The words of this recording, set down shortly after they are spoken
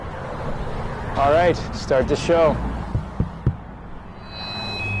All right, start the show.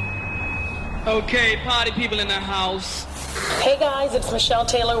 Okay, party people in the house. Hey guys, it's Michelle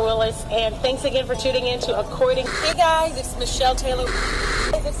Taylor Willis, and thanks again for tuning in to According. Hey guys, it's Michelle Taylor.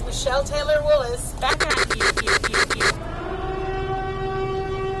 It's Michelle Taylor Willis. Back at you.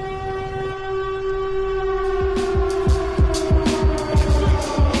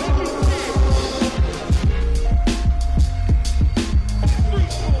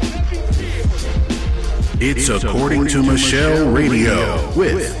 It's According to Michelle Radio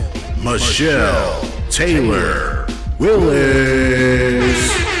with Michelle Taylor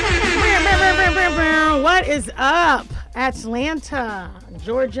Willis. What is up, Atlanta,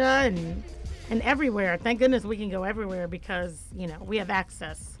 Georgia, and everywhere? Thank goodness we can go everywhere because, you know, we have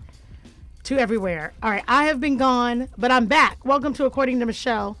access to everywhere. All right, I have been gone, but I'm back. Welcome to According to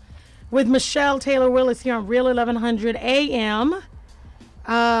Michelle with Michelle Taylor Willis here on Real 1100 AM.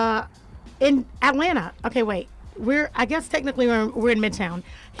 In Atlanta. Okay, wait. I guess technically we're in Midtown.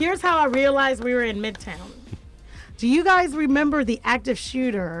 Here's how I realized we were in Midtown. Do you guys remember the active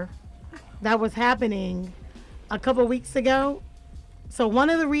shooter that was happening a couple weeks ago? So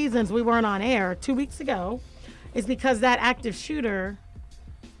one of the reasons we weren't on air 2 weeks ago is because that active shooter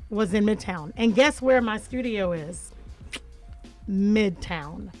was in Midtown. And guess where my studio is?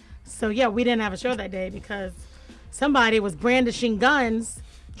 Midtown. So yeah, we didn't have a show that day because somebody was brandishing guns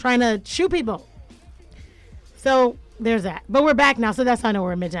trying to shoot people. So there's that. But we're back now, so that's how I know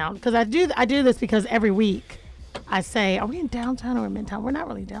we're in Midtown. Because I do this because every week I say, are we in downtown or in Midtown? We're not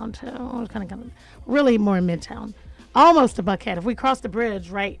really downtown. We're kind of really more in Midtown. Almost to Buckhead. If we cross the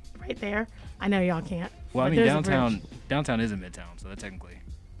bridge right there, I know y'all can't. Well, I mean, downtown is in Midtown, so that technically.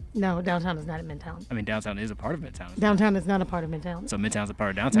 No, downtown is not in Midtown. I mean, downtown is a part of Midtown. Downtown is not a part of Midtown. So Midtown's a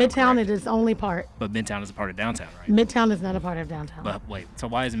part of downtown. Midtown correct? it is only part. But Midtown is a part of downtown, right? Midtown is not a part of downtown. But wait, so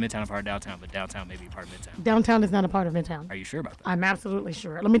why isn't Midtown a part of downtown, but downtown may be a part of Midtown? Downtown is not a part of Midtown. Are you sure about that? I'm absolutely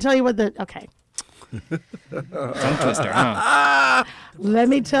sure. Let me tell you okay. Tongue twister, huh? Let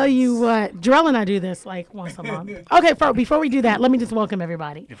me tell you what. Jarrell and I do this like once a month. Okay, before we do that, let me just welcome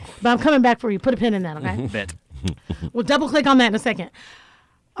everybody. But I'm coming back for you. Put a pin in that, okay? Bet. We'll double click on that in a second.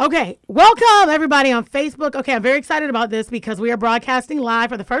 Okay, welcome everybody on Facebook. Okay, I'm very excited about this because we are broadcasting live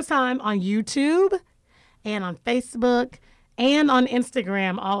for the first time on YouTube and on Facebook and on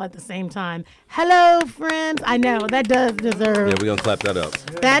Instagram all at the same time. Hello, friends. I know, that does deserve... Yeah, we're going to clap that up.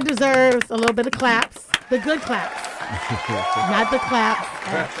 That deserves a little bit of claps. The good claps. Not the claps.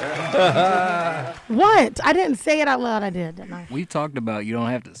 What? I didn't say it out loud. I did, didn't I? We talked about you don't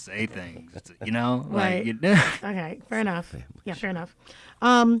have to say things, you know? Right. Like, Okay, fair enough. Yeah, fair enough.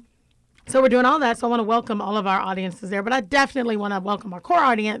 So we're doing all that, so I want to welcome all of our audiences there, but I definitely want to welcome our core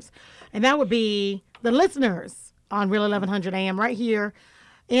audience, and that would be the listeners on Real 1100 AM right here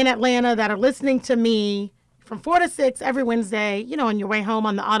in Atlanta that are listening to me from 4 to 6 every Wednesday, you know, on your way home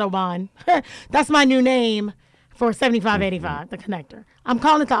on the Autobahn. That's my new name for 7585, the connector. I'm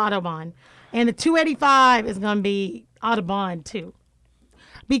calling it the Autobahn, and the 285 is going to be Autobahn too.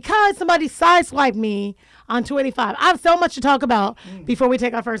 Because somebody sideswiped me on 285. I have so much to talk about before we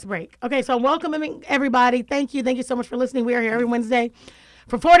take our first break. Okay, so welcoming everybody. Thank you. Thank you so much for listening. We are here every Wednesday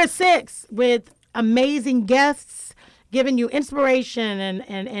from 4 to 6 with amazing guests giving you inspiration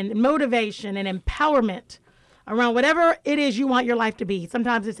and motivation and empowerment around whatever it is you want your life to be.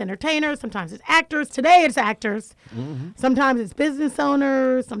 Sometimes it's entertainers. Sometimes it's actors. Today it's actors. Mm-hmm. Sometimes it's business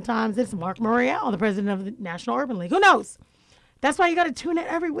owners. Sometimes it's Mark Morial, the president of the National Urban League. Who knows? That's why you got to tune in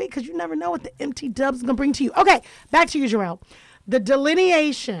every week because you never know what the MT Dubs is going to bring to you. Okay, back to you, Jarrell. The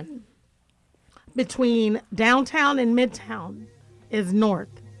delineation between downtown and Midtown is north.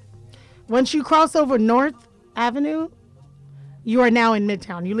 Once you cross over North Avenue, you are now in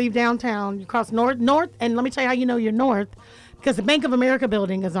Midtown. You leave downtown, you cross north, and let me tell you how you know you're north, because the Bank of America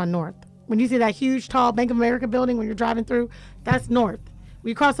building is on north. When you see that huge, tall Bank of America building when you're driving through, that's north. When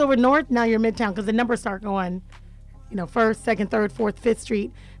you cross over north, now you're Midtown because the numbers start going, you know, 1st, 2nd, 3rd, 4th, 5th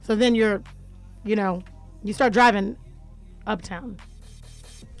Street. So then you start driving uptown.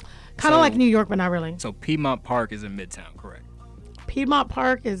 Kind of like New York, but not really. So Piedmont Park is in Midtown, correct? Piedmont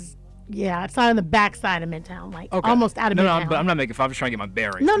Park is, yeah, it's not on the back side of Midtown, like almost out of Midtown. No, but I'm not making fun. I'm just trying to get my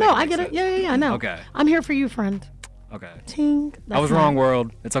bearings. No, I get it. Yeah, I know. Okay. I'm here for you, friend. Okay. Ting. I was wrong,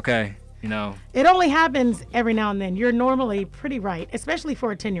 world. It's okay. You know. It only happens every now and then. You're normally pretty right, especially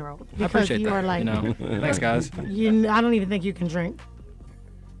for a 10-year-old. I appreciate you that. Are like, you know. Thanks, guys. I don't even think you can drink.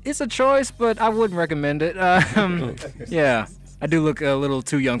 It's a choice, but I wouldn't recommend it. Yeah, I do look a little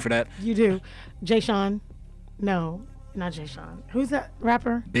too young for that. You do. Jay Sean? No, not Jay Sean. Who's that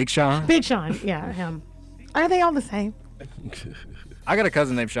rapper? Big Sean? Big Sean, yeah, him. Are they all the same? I got a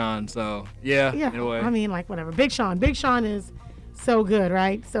cousin named Sean, so yeah. Yeah, In a way. I mean, like, whatever. Big Sean. Big Sean is so good,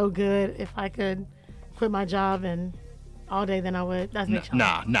 right? So good. If I could quit my job and all day, then I would. That's Big Sean.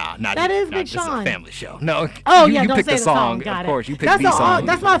 Nah. That is Big Sean. It's a family show. No. Oh, you, yeah, you don't picked say the song. Got Of course, it. you picked the song.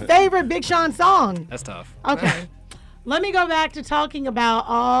 That's my favorite Big Sean song. That's tough. Okay. Let me go back to talking about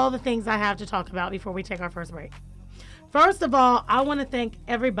all the things I have to talk about before we take our first break. First of all, I want to thank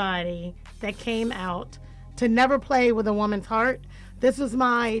everybody that came out to Never Play with a Woman's Heart. This was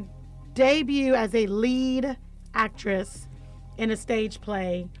my debut as a lead actress in a stage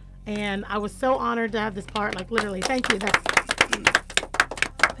play, and I was so honored to have this part. Like, literally, thank you. Thank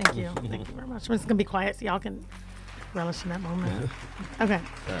you. Thank you very much. I'm just going to be quiet so y'all can relish in that moment. Okay.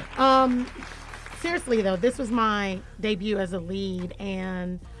 Seriously though, this was my debut as a lead,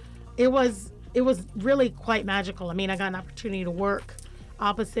 and it was really quite magical. I mean, I got an opportunity to work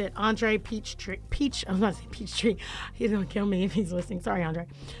opposite Andre Peachtree. I'm going to say Peachtree. He's going to kill me if he's listening. Sorry, Andre.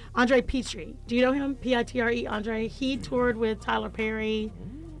 Andre Peachtree. Do you know him? P-I-T-R-E, Andre. He toured with Tyler Perry,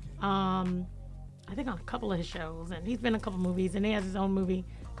 I think on a couple of his shows, and he's been in a couple movies, and he has his own movie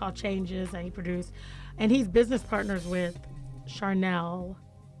called Changes that he produced. And he's business partners with Charnel.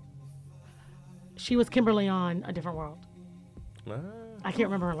 She was Kimberly on A Different World. I can't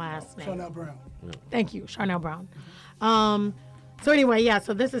remember her last name. Charnel Brown. Thank you, Charnel Brown. So anyway, yeah,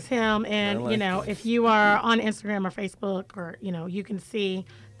 so this is him. And, you know, if you are on Instagram or Facebook or, you know, you can see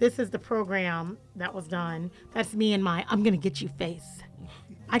this is the program that was done. That's me and my I'm going to get you face.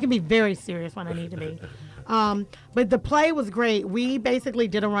 I can be very serious when I need to be. But the play was great. We basically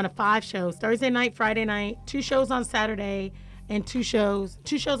did a run of 5 shows, Thursday night, Friday night, 2 shows on Saturday, and 2 shows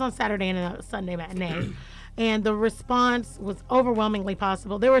on Saturday and a Sunday matinee. And the response was overwhelmingly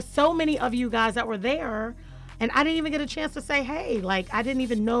positive. There were so many of you guys that were there, and I didn't even get a chance to say, hey, like, I didn't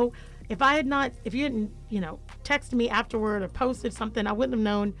even know if you hadn't, you know, texted me afterward or posted something, I wouldn't have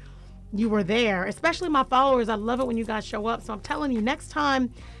known you were there, especially my followers. I love it when you guys show up. So I'm telling you, next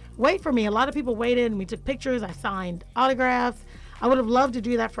time, wait for me. A lot of people waited, and we took pictures. I signed autographs. I would have loved to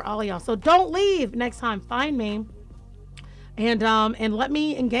do that for all of y'all. So don't leave next time. Find me. And let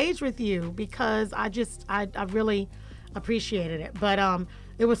me engage with you, because I really appreciated it. But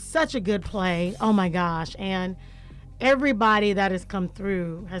it was such a good play. Oh my gosh. And everybody that has come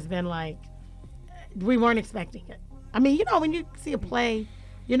through has been like, we weren't expecting it. I mean, you know, when you see a play,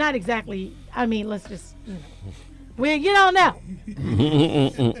 you're not exactly, I mean, let's just, you know, you don't know.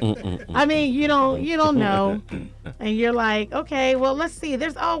 I mean, you don't know. And you're like, okay, well, let's see.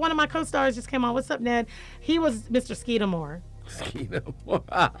 One of my co-stars just came on. What's up, Ned? He was Mr. Skeetamore.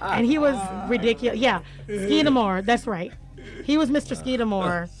 And he was ridiculous. Yeah, Skeetamore. That's right. He was Mr.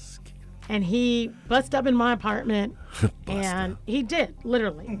 Skeetamore. And he busted up in my apartment. And he did,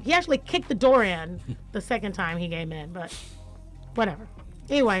 literally. He actually kicked the door in the second time he came in, but whatever.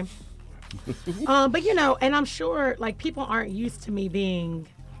 Anyway. But, you know, and I'm sure, like, people aren't used to me being,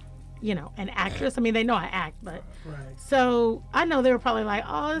 you know, an actress. I mean, they know I act, but. Right. So I know they were probably like,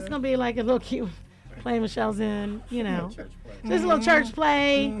 oh, it's going to be like a little cute play Michelle's in, you know. This little church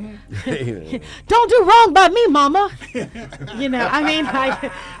play. Don't do wrong by me, mama. You know, I mean, like,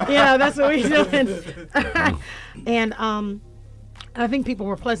 you know, that's what we're doing. And I think people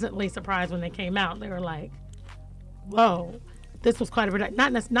were pleasantly surprised when they came out. They were like, whoa. This was quite a production,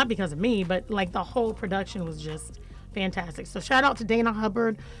 not because of me, but like the whole production was just fantastic. So shout out to Dana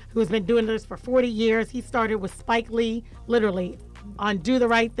Hubbard, who has been doing this for 40 years. He started with Spike Lee, literally, on Do the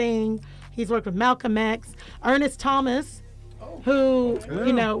Right Thing. He's worked with Malcolm X, Ernest Thomas, who,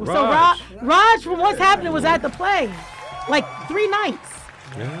 you know, Raj. So Raj from What's Happening was at the play, like 3 nights,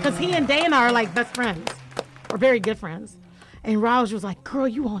 because he and Dana are like best friends, or very good friends. And Raj was like, girl,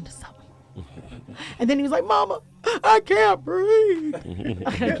 you on to something. And then he was like, mama, I can't breathe.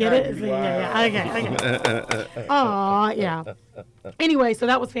 Get it? So, yeah, okay. Oh, yeah. Anyway, so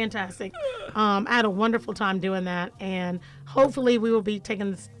that was fantastic. I had a wonderful time doing that, and hopefully we will be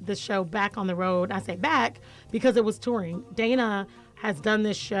taking this show back on the road. I say back because it was touring. Dana has done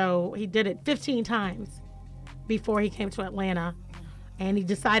this show. He did it 15 times before he came to Atlanta, and he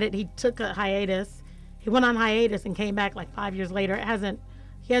decided he took a hiatus. He went on hiatus and came back like 5 years later.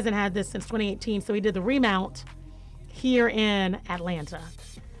 He hasn't had this since 2018, so he did the remount here in Atlanta.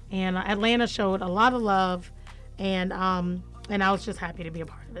 And Atlanta showed a lot of love, and I was just happy to be a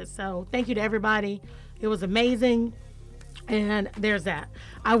part of it. So thank you to everybody. It was amazing, and there's that.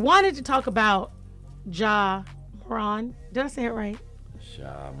 I wanted to talk about Ja Moran. Did I say it right?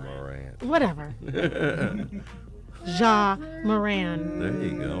 Ja Moran. Whatever. Ja Moran. There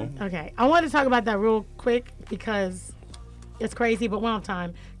you go. Okay, I wanted to talk about that real quick because it's crazy, but we don't have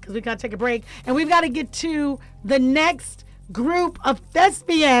time because we got to take a break. And we've got to get to the next group of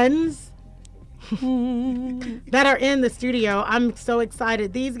thespians that are in the studio. I'm so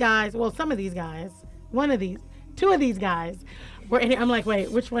excited. These guys, well, some of these guys, two of these guys were in here. I'm like,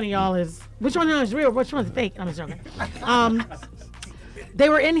 wait, which one of y'all is real? Which one's fake? I'm just joking. They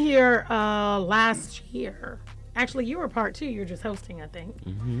were in here last year. Actually, you were part two. You were just hosting, I think.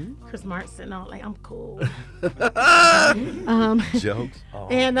 Mm-hmm. Chris Mart's sitting all like, I'm cool. Jokes. Oh,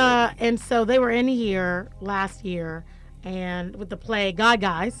 and so they were in here last year, and with the play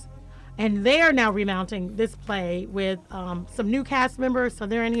GodGuys, and they are now remounting this play with some new cast members. So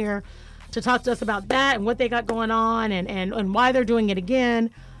they're in here to talk to us about that and what they got going on, and why they're doing it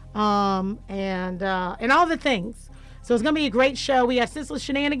again, and all the things. So it's gonna be a great show. We got Senseless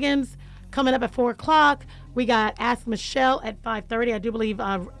Shenanigans coming up at 4:00. We got Ask Michelle at 5:30. I do believe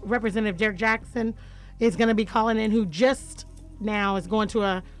Representative Derek Jackson is going to be calling in, who just now is going to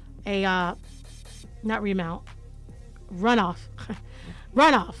a not remount, runoff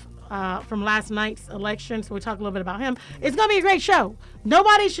from last night's election. So we'll talk a little bit about him. It's going to be a great show.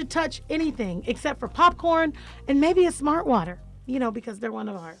 Nobody should touch anything except for popcorn and maybe a Smart Water. Because they're one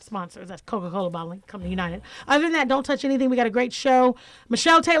of our sponsors. That's Coca-Cola Bottling Company United. Other than that, don't touch anything. We got a great show.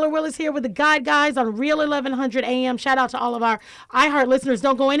 Michelle Taylor Willis here with the GodGuys on Real 1100 AM. Shout out to all of our iHeart listeners.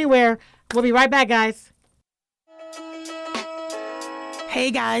 Don't go anywhere. We'll be right back, guys.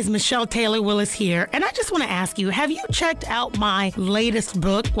 Hey guys, Michelle Taylor Willis here, and I just want to ask you, have you checked out my latest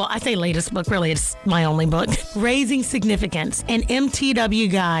book? Well, I say latest book, really it's my only book, Raising Significance, an MTW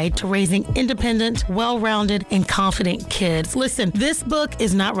guide to raising independent, well-rounded, and confident kids. Listen, this book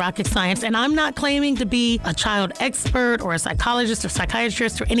is not rocket science, and I'm not claiming to be a child expert or a psychologist or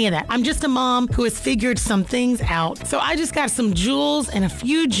psychiatrist or any of that. I'm just a mom who has figured some things out. So I just got some jewels and a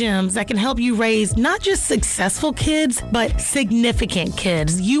few gems that can help you raise not just successful kids, but significant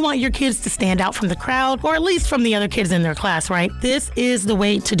kids. You want your kids to stand out from the crowd, or at least from the other kids in their class, right? This is the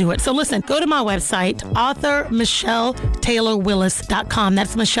way to do it. So listen, go to my website, authormichelletaylorswillis.com.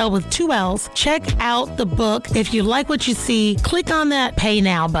 That's Michelle with 2 L's. Check out the book. If you like what you see, click on that Pay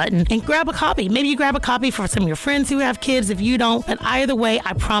Now button and grab a copy. Maybe you grab a copy for some of your friends who have kids if you don't. But either way,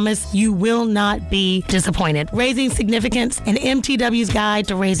 I promise you will not be disappointed. Raising Significance, an MTW's guide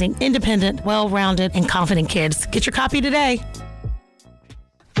to raising independent, well-rounded, and confident kids. Get your copy today.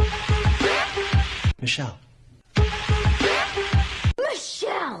 Michelle,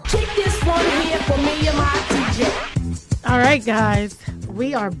 Keep this one here for me and my DJ. All right, guys,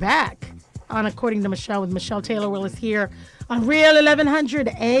 we are back on According to Michelle with Michelle Taylor Willis here on Real 1100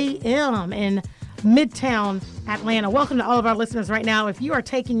 AM in Midtown Atlanta. Welcome to all of our listeners right now. If you are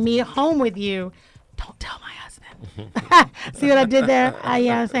taking me home with you, don't tell my husband. See what I did there?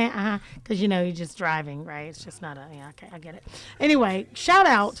 Yeah, I'm saying, because you're just driving, right? It's just not okay, I get it. Anyway, shout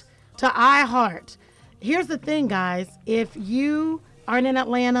out to iHeart. Here's the thing, guys. If you aren't in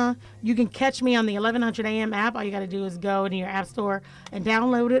Atlanta, you can catch me on the 1100 AM app. All you got to do is go into your app store and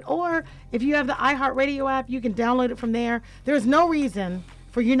download it. Or if you have the iHeartRadio app, you can download it from there. There's no reason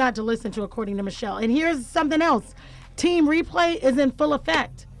for you not to listen to According to Michelle. And here's something else. Team Replay is in full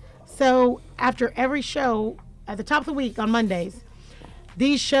effect. So after every show, at the top of the week on Mondays,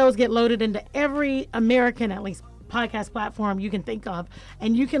 these shows get loaded into every American, at least, podcast platform you can think of,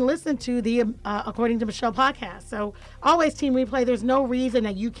 and you can listen to the According to Michelle podcast. So always Team Replay. There's no reason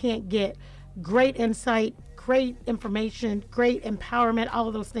that you can't get great insight, great information, great empowerment, all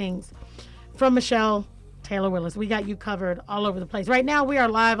of those things from Michelle Taylor Willis. We got you covered all over the place. Right now we are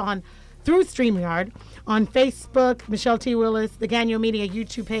live through StreamYard on Facebook, Michelle T. Willis, the Gagno Media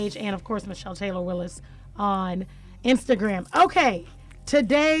YouTube page, and of course Michelle Taylor Willis on Instagram. Okay.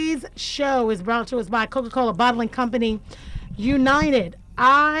 Today's show is brought to us by Coca-Cola Bottling Company United.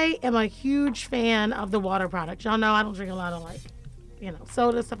 I am a huge fan of the water products. Y'all know I don't drink a lot of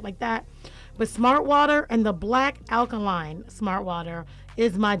soda, stuff like that. But Smart Water and the black alkaline Smart Water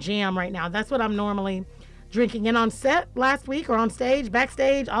is my jam right now. That's what I'm normally drinking. And on set last week or on stage,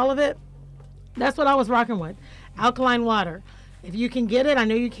 backstage, all of it, that's what I was rocking with. Alkaline water. If you can get it, I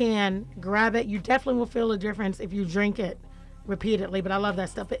know you can, grab it. You definitely will feel a difference if you drink it repeatedly, but I love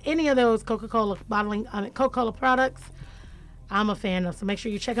that stuff. But any of those Coca-Cola products, I'm a fan of. So make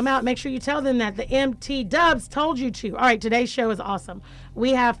sure you check them out. Make sure you tell them that the MT Dubs told you to. All right, today's show is awesome.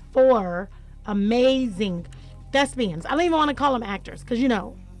 We have 4 amazing thespians. I don't even want to call them actors because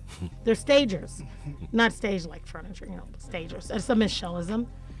they're stagers, not stage like furniture. Stagers. It's a Michelleism.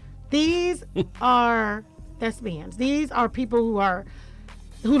 These are thespians. These are people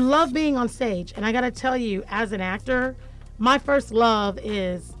who love being on stage. And I got to tell you, as an actor, my first love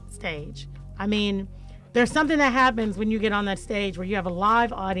is stage. I mean, there's something that happens when you get on that stage where you have a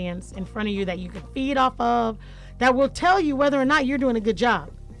live audience in front of you that you can feed off of, that will tell you whether or not you're doing a good job.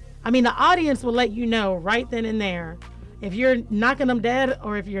 I mean, the audience will let you know right then and there if you're knocking them dead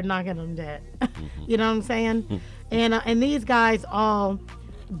or if you're knocking them dead. You know what I'm saying? And these guys all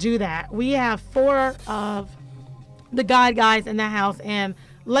do that. We have 4 of the GodGuys in the house, and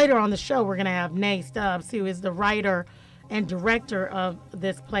later on the show we're going to have Nay Stubbs, who is the writer and director of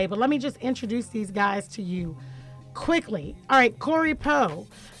this play. But let me just introduce these guys to you quickly. All right, Corey Poe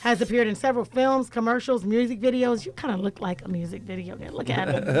has appeared in several films, commercials, music videos. You kind of look like a music video. Look at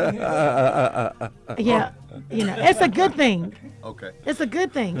him. Yeah, it's a good thing. Okay. It's a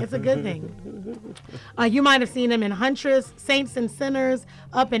good thing. It's a good thing. You might have seen him in Huntress, Saints and Sinners,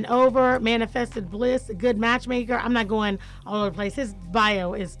 Up and Over, Manifested Bliss, Good Matchmaker. I'm not going all over the place. His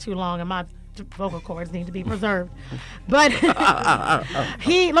bio is too long, and my vocal cords need to be preserved. But let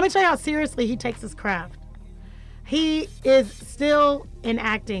me tell you how seriously he takes his craft. He is still in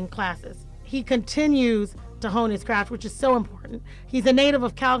acting classes. He continues to hone his craft, which is so important. He's a native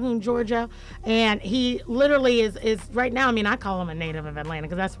of Calhoun, Georgia, and he literally is right now. I mean, I call him a native of Atlanta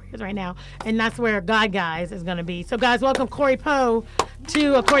because that's where he is right now, and that's where GodGuys is going to be. So, guys, welcome Corey Poe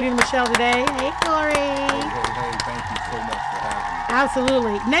to According to Michelle today. Hey, Corey. Hey, thank you so much for having me.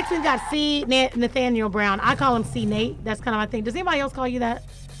 Absolutely. Next, we've got C. Nathaniel Brown. I call him C. Nate. That's kind of my thing. Does anybody else call you that?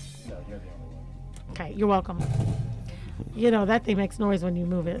 No, you're the only one. Okay, you're welcome. That thing makes noise when you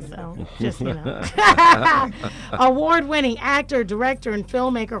move it, so just, Award-winning actor, director, and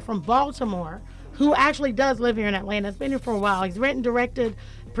filmmaker from Baltimore, who actually does live here in Atlanta. Has been here for a while. He's written, directed,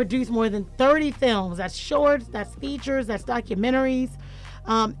 produced more than 30 films. That's shorts, that's features, that's documentaries.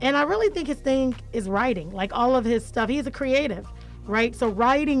 And I really think his thing is writing, like all of his stuff. He's a creative, right? So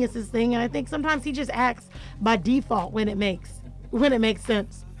writing is his thing, and I think sometimes he just acts by default when it makes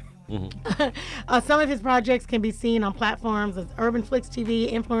sense. Mm-hmm. Some of his projects can be seen on platforms as Urban Flix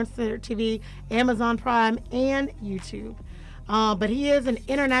TV, Influencer TV, Amazon Prime, and YouTube. But he is an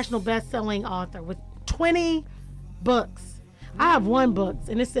international best-selling author with 20 books. I have 1 book,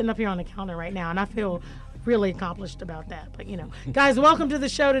 and it's sitting up here on the counter right now, and I feel really accomplished about that. But, guys, welcome to the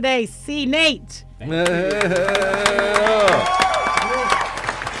show today, C. Nate.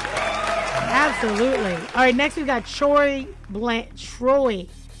 Absolutely. All right, next we've got Troy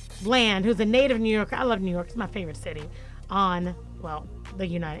Bland, who's a native New Yorker. I love New York. It's my favorite city in the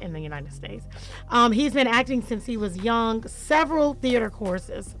United States. He's been acting since he was young, several theater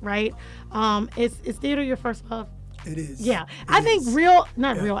courses, right? Is theater your first love? It is. Yeah. I think real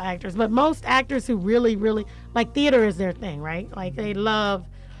actors, but most actors who really, really, like theater is their thing, right? Like they love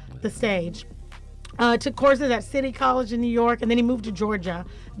the stage. Took courses at City College in New York, and then he moved to Georgia,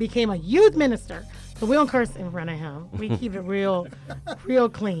 became a youth minister. So we don't curse in front of him. We keep it real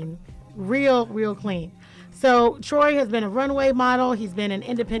clean. Real clean. So Troy has been a runway model. He's been in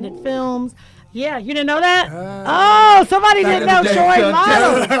independent films. Yeah, you didn't know that? Somebody didn't know Troy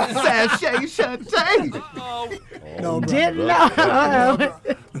model. Sashay Shantae. No, Didn't know.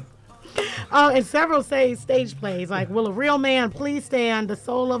 And several stage plays like Will a Real Man Please Stand, The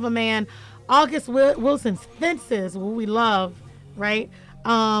Soul of a Man, August Wilson's Fences, what we love, right?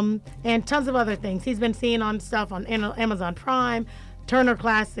 And tons of other things. He's been seen on stuff on Amazon Prime, Turner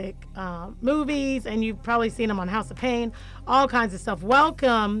Classic Movies, and you've probably seen him on House of Pain, all kinds of stuff.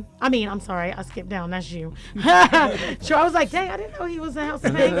 Welcome. I'm sorry, I skipped down. That's you. Sure, I was like, dang, I didn't know he was in House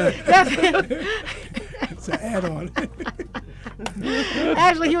of Pain. That's him. It's an add-on.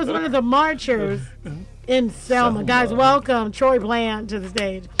 Actually, he was one of the marchers in Selma. Guys, welcome Troy Bland to the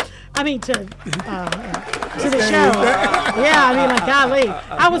stage. To the show. Yeah, golly.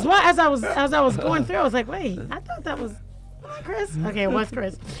 As I was going through, I was like, wait, I thought that was Chris. Okay, it was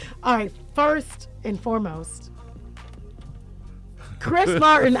Chris. All right, first and foremost, Chris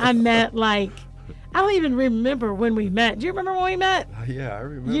Martin, I met I don't even remember when we met. Do you remember when we met? Yeah, I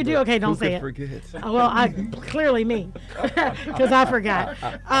remember. You do? Okay, don't say it. Forget. Clearly me, because I forgot.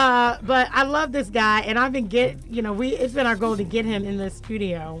 But I love this guy, and I've been it's been our goal to get him in the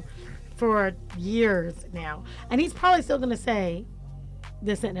studio for years now, and he's probably still going to say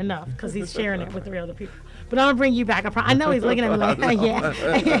this isn't enough because he's sharing it with the other people. But I'm gonna bring you back. I know he's looking at me like,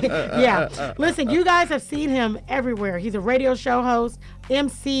 yeah, yeah. Listen, you guys have seen him everywhere. He's a radio show host,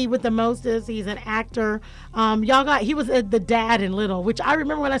 MC with the mostest. He's an actor. He was the dad in Little, which I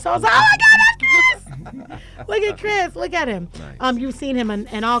remember when I saw. I was like, oh my God, that's Chris! Look at Chris. Look at him. Nice. You've seen him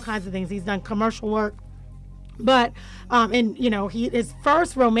in all kinds of things. He's done commercial work. But, his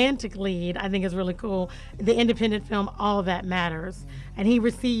first romantic lead, I think is really cool. The independent film, All That Matters. And he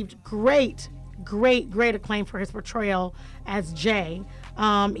received great great acclaim for his portrayal as Jay.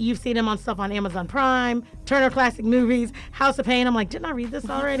 You've seen him on stuff on Amazon Prime, Turner Classic Movies, House of Pain. I'm like, didn't I read this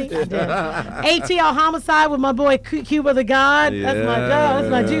already? I did. ATL Homicide with my boy Cuba the God. That's my dog. That's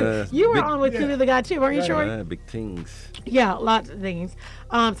my dude. You were on with Cuba the God too, weren't you, Troy? Big things. Yeah, lots of things.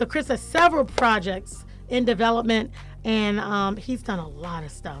 So Chris has several projects in development, and he's done a lot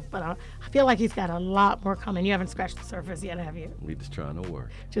of stuff, but I feel like he's got a lot more coming. You haven't scratched the surface yet, have you? We just trying to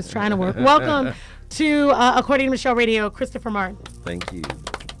work. Just trying to work. Welcome to According to Michelle Radio, Christopher Martin. Thank you.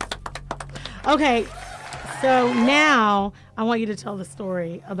 Okay, so now I want you to tell the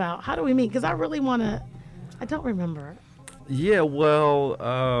story about how do we meet, because I really want to, I don't remember. Yeah,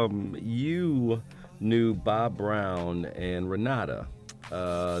 well, you knew Bob Brown and Renata.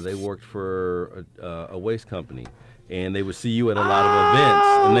 They worked for a waste company, and they would see you at a lot of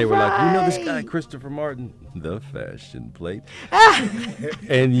events, and they were like, you know this guy, Christopher Martin, the fashion plate,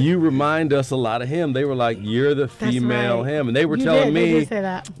 and you remind us a lot of him. They were like, you're the female him, and they were telling me, they did say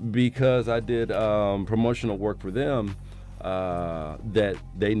that. because I did promotional work for them, that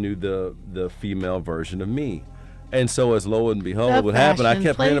they knew the female version of me. And so as lo and behold, what happened, I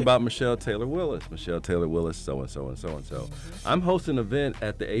kept hearing about Michelle Taylor Willis, so-and-so and so-and-so. I'm hosting an event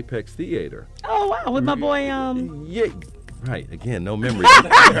at the Apex Theater. Oh, wow, with my boy, Yeah, right, again, no memory.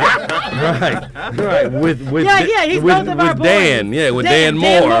 right, with he's both of our boys. Dan, with Dan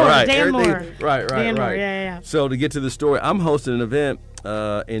Moore, right. Dan Moore. Right. Dan Moore, yeah. So to get to the story, I'm hosting an event,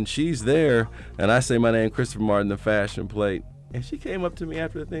 and she's there, and I say my name, Christopher Martin, the fashion plate, and she came up to me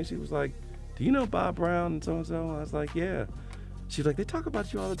after the thing, she was like, do you know Bob Brown and so-and-so? I was like, yeah. She's like, they talk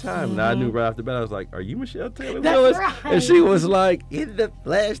about you all the time. And I knew right off the bat, I was like, are you Michelle Taylor Willis? Right. And she was like, in the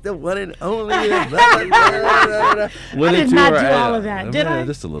flesh, the one and only. Blah, blah, blah, blah. I did not do all of that, did I?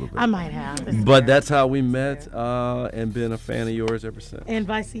 Just a little bit. I might have. But that's how we met, and been a fan of yours ever since. And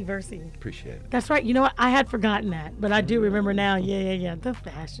vice versa. Appreciate it. That's right. You know what? I had forgotten that, but I do remember now. Yeah. The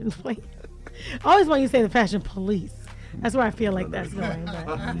fashion plate. I always want you to say the fashion police. That's where I feel like that's going.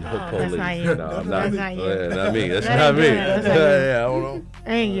 But that's not you. No, that's not you. Yeah, not me. That's not me. Yeah, I don't know.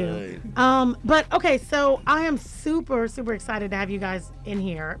 Ain't you. But okay, so I am super excited to have you guys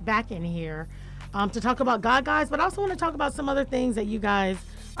back in here, to talk about GodGuys, but I also want to talk about some other things that you guys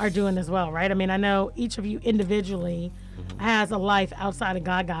are doing as well, right? I mean, I know each of you individually has a life outside of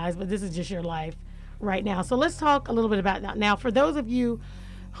GodGuys, but this is just your life right now. So let's talk a little bit about that. Now, for those of you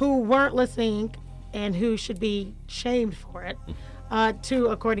who weren't listening and who should be shamed for it, to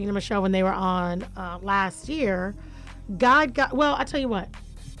According to Michelle when they were on last year, well, I tell you what,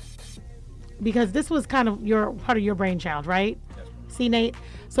 because this was kind of part of your brainchild, right? See, Nate?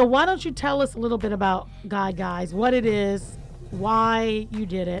 So why don't you tell us a little bit about GodGuys, what it is, why you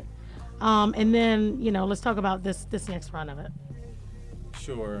did it, and then, let's talk about this next run of it.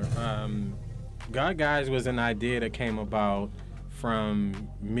 Sure. GodGuys was an idea that came about from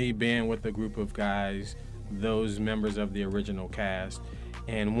me being with a group of guys, those members of the original cast,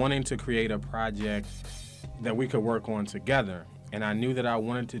 and wanting to create a project that we could work on together. And I knew that I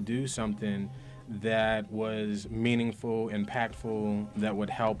wanted to do something that was meaningful, impactful, that would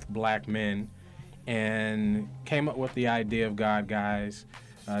help black men, and came up with the idea of GodGuys,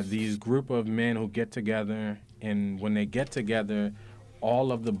 these group of men who get together, and when they get together,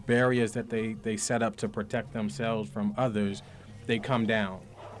 all of the barriers that they set up to protect themselves from others, they come down.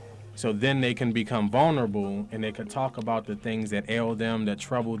 So then they can become vulnerable, and they can talk about the things that ail them, that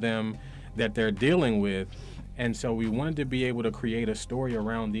trouble them, that they're dealing with. And so we wanted to be able to create a story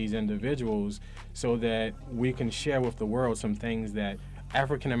around these individuals so that we can share with the world some things that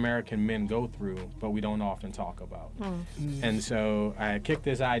African American men go through, but we don't often talk about. And so I kicked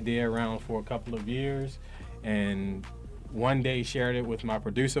this idea around for a couple of years, and one day shared it with my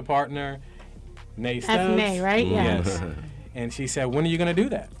producer partner, Nay Stubbs. That's Nay, right? Yes. And she said, when are you going to do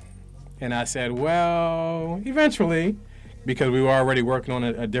that? And I said, well, eventually, because we were already working on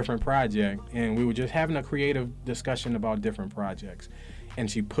a different project, and we were just having a creative discussion about different projects.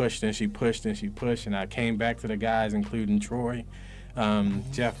 And she pushed and she pushed and she pushed, and I came back to the guys, including Troy,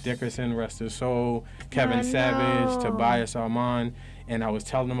 Jeff Dickerson, rest his soul, Kevin Savage, Tobias Armand, and I was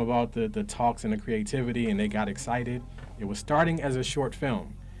telling them about the talks and the creativity, and they got excited. It was starting as a short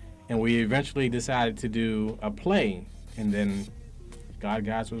film, and we eventually decided to do a play, and then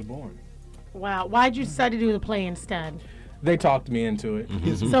GodGuys was born. Wow. Why'd you decide to do the play instead? They talked me into it.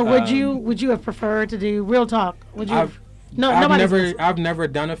 So would you have preferred to do real talk? Would you? I've never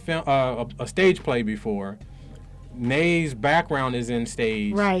done a film, a stage play before. Nay's background is in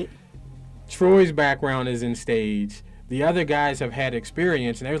stage. Right. Troy's background is in stage. The other guys have had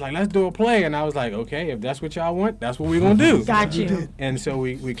experience, and they was like, let's do a play. And I was like, okay, if that's what y'all want, that's what we're going to do. Got you. And so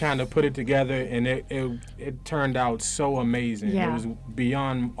we kind of put it together, and it turned out so amazing. Yeah. It was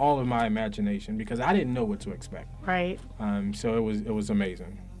beyond all of my imagination because I didn't know what to expect. Right. So it was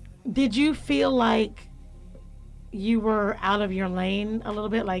amazing. Did you feel like you were out of your lane a little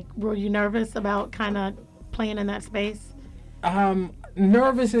bit? Like, were you nervous about kind of playing in that space?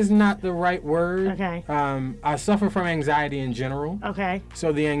 Nervous is not the right word. Okay. I suffer from anxiety in general. Okay.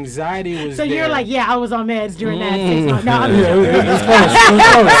 So the anxiety was So there. you're like, yeah, I was on meds during that 6 months. No, I'm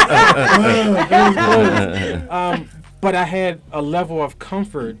joking. But I had a level of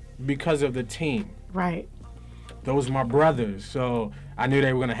comfort because of the team. Right. Those were my brothers, so I knew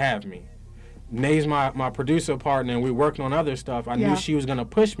they were going to have me. Nay's my producer partner, and we worked on other stuff. I knew she was going to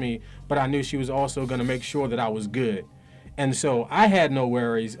push me, but I knew she was also going to make sure that I was good. And so I had no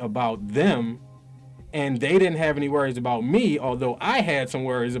worries about them, and they didn't have any worries about me, although I had some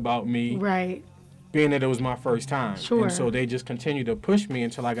worries about me. Right. Being that it was my first time. Sure. And so they just continued to push me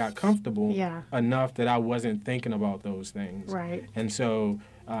until I got comfortable enough that I wasn't thinking about those things. Right. And so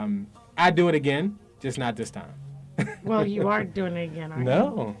I do it again, just not this time. Well, you are doing it again, aren't you?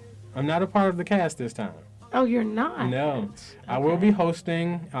 No, I'm not a part of the cast this time. Oh, you're not? No. Okay. I will be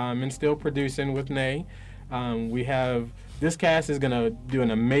hosting and still producing with Nay. This cast is going to do an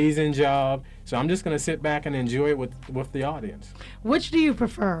amazing job, so I'm just going to sit back and enjoy it with the audience. Which do you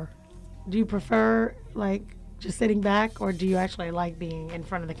prefer? Do you prefer, like, just sitting back, or do you actually like being in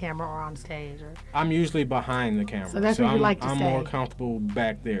front of the camera or on stage? Or? I'm usually behind the camera. So that's where you like to I'm stay. more comfortable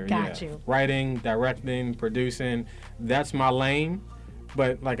back there. Got you. Writing, directing, producing, that's my lane.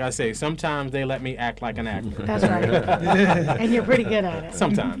 But like I say, sometimes they let me act like an actor. That's right. And you're pretty good at it.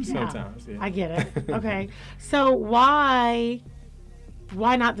 Sometimes, Yeah. sometimes. Yeah. I get it. Okay. So why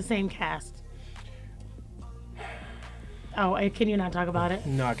not the same cast? Oh, can you not talk about it?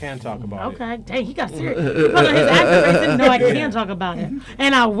 No, I can't talk about it. Okay. Dang, he got serious. He put on his actor face. No, I can't talk about it.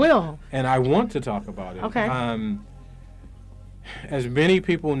 And I will. And I want to talk about it. Okay. As many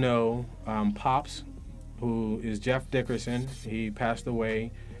people know, Pops, who is Jeff Dickerson, he passed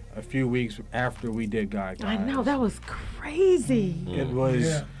away a few weeks after we did GodGuys. I know, that was crazy. It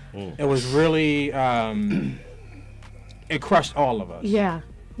was really, it crushed all of us. Yeah.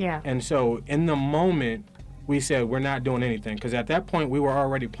 And so in the moment, we said we're not doing anything, because at that point we were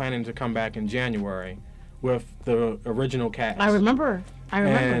already planning to come back in January with the original cast. I remember.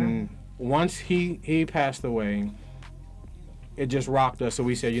 And once he passed away, it just rocked us. So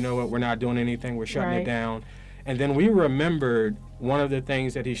we said, you know what, we're not doing anything. We're shutting it down. And then we remembered one of the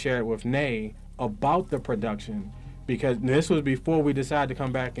things that he shared with Nay about the production, because this was before we decided to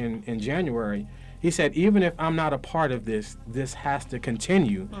come back in January. He said, even if I'm not a part of this, this has to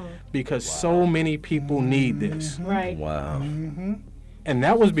continue because so many people need this. Right. Wow. And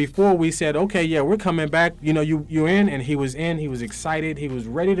that was before we said, okay, yeah, we're coming back. You know, you're in. And he was in. He was excited. He was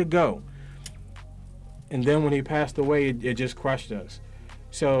ready to go. And then when he passed away, it just crushed us.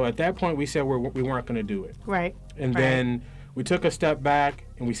 So at that point, we said we weren't going to do it. Right. And then we took a step back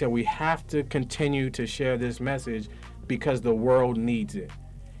and we said we have to continue to share this message because the world needs it.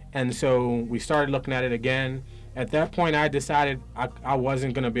 And so we started looking at it again. At that point, I decided I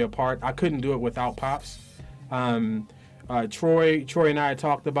wasn't going to be a part. I couldn't do it without Pops. Troy and I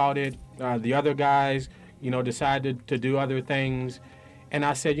talked about it. The other guys, decided to do other things. And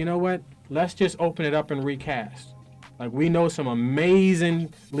I said, you know what? Let's just open it up and recast. Like, we know some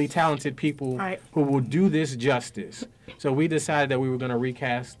amazingly talented people who will do this justice. So we decided that we were going to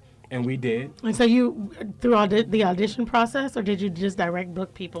recast, and we did. And so you, through the audition process, or did you just direct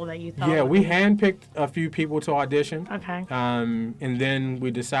book people that you thought? Yeah, we handpicked a few people to audition. Okay. And then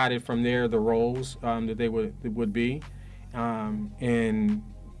we decided from there the roles that they would be. And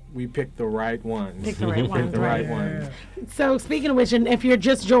we picked the right ones. Picked the right ones. Picked the right ones. So speaking of which, and if you're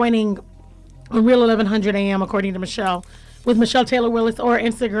just joining on Real 1100 AM, according to Michelle, with Michelle Taylor Willis, or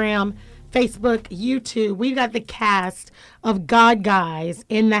Instagram, Facebook, YouTube, we've got the cast of GodGuys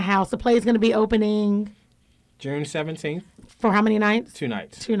in the house. The play is going to be opening June 17th. For how many nights? 2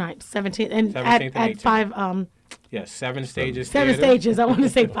 nights. 2 nights. 17th and 17th at 5. Yes, 7 stages. 7 theater. stages. I want to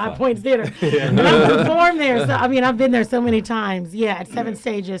say 5 Points Theater. And I performed there. So I've been there so many times. Yeah, at 7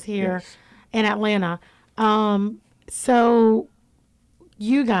 stages here in Atlanta. So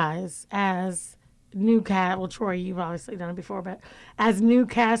you guys, as new cast, well, Troy, you've obviously done it before, but as new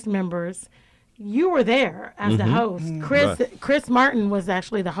cast members, you were there as the host. Chris Martin was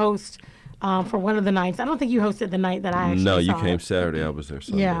actually the host for one of the nights. I don't think you hosted the night that I actually No, you saw came it. Saturday. I was there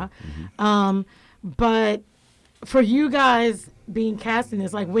Sunday. Yeah. But for you guys being cast in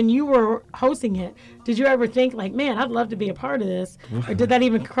this? Like when you were hosting it, did you ever think like, man, I'd love to be a part of this? Or did that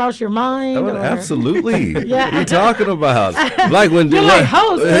even cross your mind? Oh, or? absolutely. Yeah. What are you talking about? Like when You're like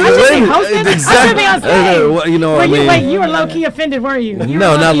host. I should be hosting. I should be on stage. You know, I mean, wait, you were low key offended, weren't you?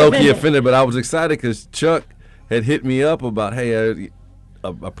 No, not low key offended, but I was excited because Chuck had hit me up about, hey,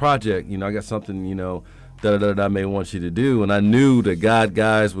 a project. You know, I got something. You know, that I may want you to do, and I knew that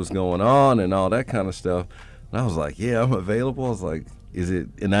GodGuys was going on and all that kind of stuff. And I was like, yeah, I'm available. I was like, is it?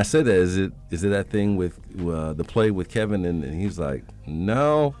 And I said that, is it that thing with the play with Kevin? And he's like,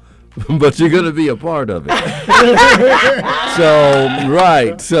 no, but you're gonna be a part of it.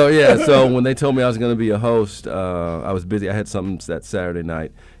 So yeah. So when they told me I was gonna be a host, I was busy. I had something that Saturday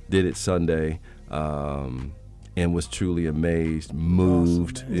night, did it Sunday. And was truly amazed,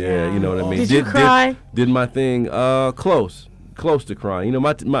 moved. Awesome, yeah, you know what I mean. Did you cry? Did my thing close to crying. You know, my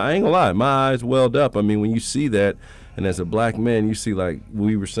I ain't gonna lie, my eyes welled up. I mean, when you see that, and as a black man, you see, like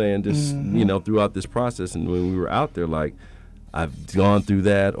we were saying, just you know, throughout this process, and when we were out there, like I've gone through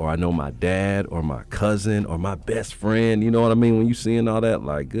that, or I know my dad, or my cousin, or my best friend. You know what I mean? When you seeing all that,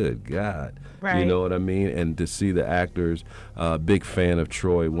 like, good God. Right. You know what I mean? And to see the actors, big fan of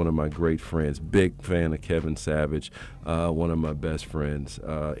Troy, one of my great friends, big fan of Kevin Savage, one of my best friends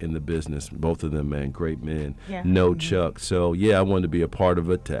in the business. Both of them, man, great men. Yeah. No Chuck. So, yeah, I wanted to be a part of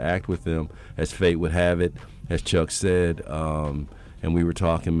it, to act with them, as fate would have it, as Chuck said. And we were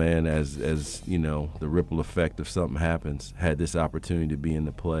talking, man, as you know, the ripple effect of something happens. Had this opportunity to be in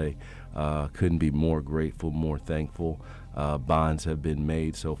the play. Couldn't be more grateful, more thankful. Bonds have been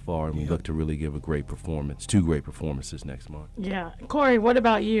made so far, and we look to really give a great performance, 2 great performances next month. Yeah. Corey, what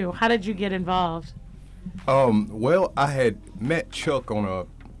about you? How did you get involved? Well, I had met Chuck on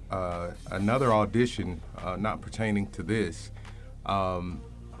another audition, not pertaining to this.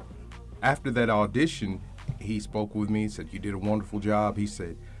 After that audition, he spoke with me, said, you did a wonderful job. He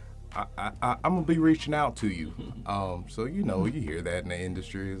said, I'm going to be reaching out to you. So, you know, you hear that in the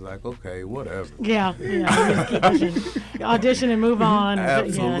industry. It's like, okay, whatever. Yeah. Just keep audition and move on.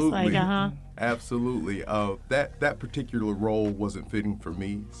 Absolutely. Yeah, it's like, Absolutely. That particular role wasn't fitting for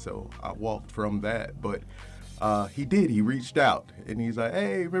me, so I walked from that. But he did. He reached out, and he's like,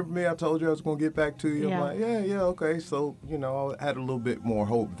 hey, remember me? I told you I was going to get back to you. Yeah. I'm like, yeah, okay. So, you know, I had a little bit more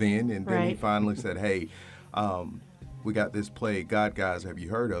hope then, and then he finally said, hey, we got this play, GodGuys, have you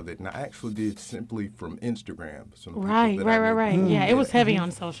heard of it? And I actually did simply from Instagram. Right. Yeah, it was heavy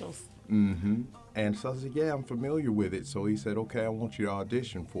on socials. Mm-hmm. And so I said, yeah, I'm familiar with it. So he said, okay, I want you to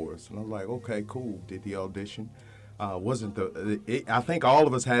audition for us. And I was like, okay, cool. Did the audition. I think all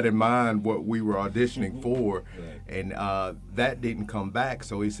of us had in mind what we were auditioning for, and that didn't come back.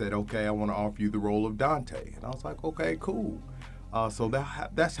 So he said, okay, I want to offer you the role of Dante. And I was like, okay, cool. So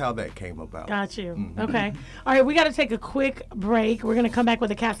that's how that came about. Got you. Mm-hmm. Okay. All right, we got to take a quick break. We're going to come back with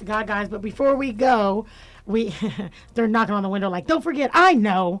the cast of GodGuys. But before we go, they're knocking on the window like, don't forget, I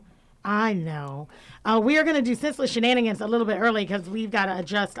know. We are going to do Senseless Shenanigans a little bit early because we got to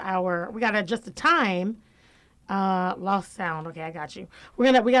adjust the time. Lost sound. Okay, I got you.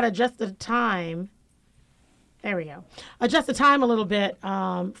 We got to adjust the time. There we go. Adjust the time a little bit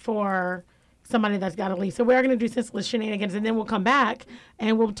for somebody that's got to leave. So we're going to do Senseless Shenanigans, and then we'll come back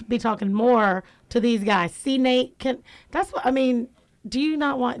and we'll be talking more to these guys. See, Nate, do you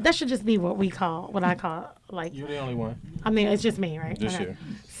not want, that should just be what I call, like. You're the only one. I mean, it's just me, right? Just okay. you.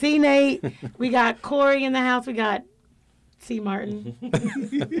 See, Nate, we got Corey in the house. We got C. Martin.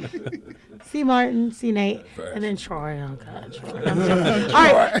 C. Martin, C. Nate, and then Troy. Oh, God, Troy.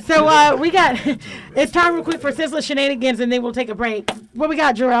 All right, so it's time real quick for Senseless Shenanigans, and then we'll take a break. What we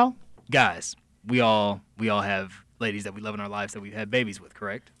got, Jarrell? Guys, we all have ladies that we love in our lives that we've had babies with,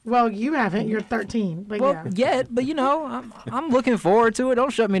 correct? Well, you haven't. You're 13. But well, yeah. But you know, I'm looking forward to it.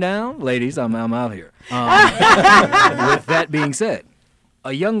 Don't shut me down, ladies. I'm out here. With that being said,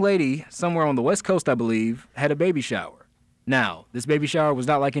 a young lady somewhere on the West Coast, I believe, had a baby shower. Now, this baby shower was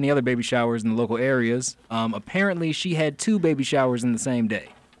not like any other baby showers in the local areas. Apparently, she had 2 baby showers in the same day.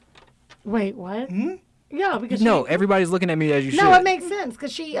 Wait, what? Hmm? Yeah, because everybody's looking at me as you should. No, it makes sense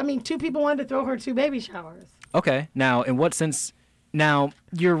because 2 people wanted to throw her 2 baby showers. Okay, now in what sense? Now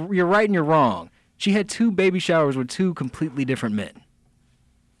you're right and you're wrong. She had 2 baby showers with 2 completely different men.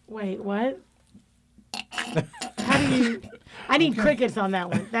 Wait, what? How do you? I need crickets on that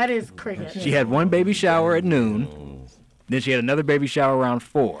one. That is cricket. She had 1 baby shower at noon. Then she had another baby shower around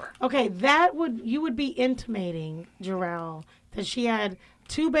 4. Okay, you would be intimating, Jarrell, that she had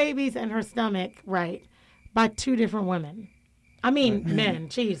 2 babies in her stomach, right, by 2 different women. I mean, men.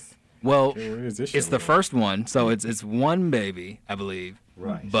 Jeez. Well, it's the first one, so it's 1 baby, I believe.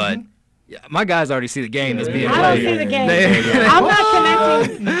 Right. But Yeah, my guys already see the game that's being I played. don't see the game. I'm not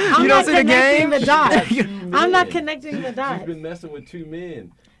connecting. I'm You not don't see the connecting game? the dots. I'm not connecting the dots. She's been messing with two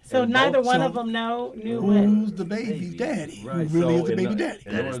men. So And neither both- one so of them knew what. Who's the baby's daddy? Right, Who really so is the in baby the- daddy?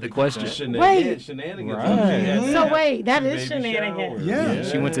 in That order is the to question. Wait. Shenanigans. Right. So wait, that is Baby shenanigans. showers. Yeah.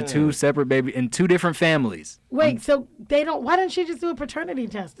 She went to two separate in two different families. Wait, so they don't? Why didn't she just do a paternity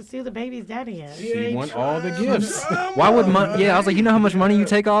test to see who the baby's daddy is? She want all the gifts. Why would money? Yeah, I was like, you know how much money you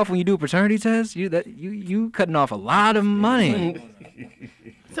take off when you do a paternity test? You cutting off a lot of money.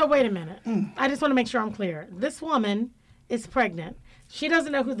 So wait a minute. I just want to make sure I'm clear. This woman is pregnant. She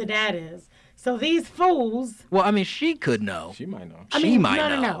doesn't know who the dad is. So these fools. Well, I mean, she could know. She might know. She might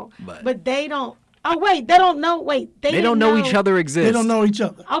no, know. But they don't. Oh wait, they don't know. Wait, They don't know each other exists. They don't know each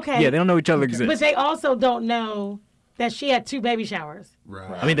other. Okay. Yeah, they don't know each other exists. But they also don't know that she had 2 baby showers.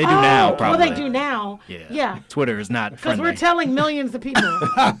 Right. I mean, they do now, Well, probably. they do now. Yeah. Twitter is not Because friendly. we're telling millions of people.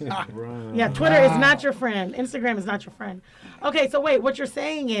 Yeah, Twitter is not your friend. Instagram is not your friend. Okay, so wait, what you're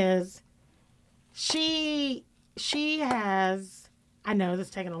saying is she has, I know this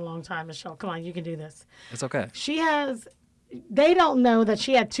is taking a long time, Michelle. Come on, you can do this. It's okay. They don't know that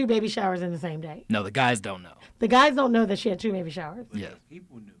she had 2 baby showers in the same day. No, the guys don't know. The guys don't know that she had 2 baby showers. Yeah.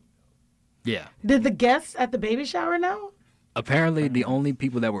 Yeah. Did the guests at the baby shower know? Apparently, the only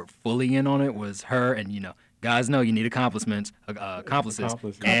people that were fully in on it was her and, guys know you need accomplices,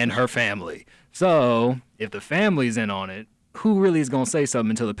 and her family. So, if the family's in on it, who really is going to say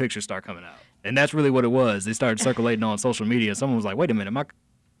something until the pictures start coming out? And that's really what it was. They started circulating on social media. Someone was like, wait a minute,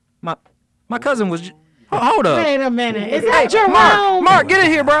 my cousin was... Hold up. Wait a minute. Is that Jerome? Mark, get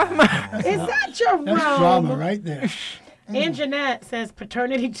in here, bro. Is that Jerome? That's drama right there. And Jeanette says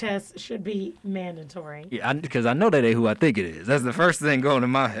paternity tests should be mandatory. Yeah, because I know that ain't who I think it is. That's the first thing going to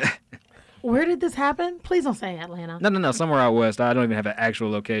my head. Where did this happen? Please don't say Atlanta. No, somewhere out west. I don't even have an actual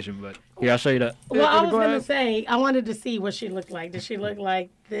location, but here, I'll show you that. Well, I was going to say, I wanted to see what she looked like. Did she look like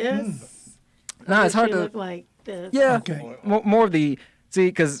this? No, it's Did hard she to... look like this? Yeah. Okay. More of the... See,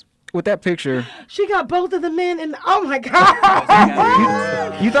 because with that picture... She got both of the men in... Oh, my God.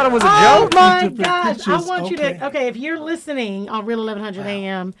 You thought it was a Oh, joke? my Different gosh. I pictures, want you okay. to... Okay, if you're listening on Real 1100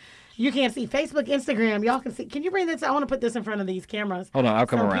 AM, you can't see Facebook, Instagram. Y'all can see. Can you bring this? I want to put this in front of these cameras. Hold on, I'll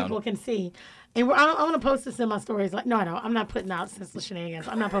come so around. people can see. And I want to post this in my stories. Like, no, I don't. I'm not putting out senseless shenanigans.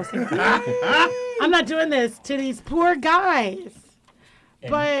 I'm not posting. I'm not doing this to these poor guys.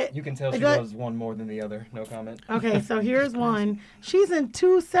 But you can tell she loves one more than the other. No comment. Okay, so here's one. She's in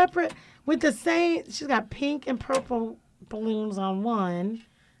 2 separate with the same. She's got pink and purple balloons on one.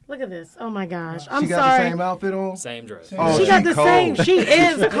 Look at this. Oh my gosh. I'm She got sorry. the same outfit on? Same dress. Oh, She got the cold. same. She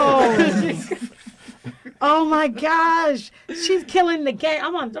is cold. Oh my gosh. She's killing the game.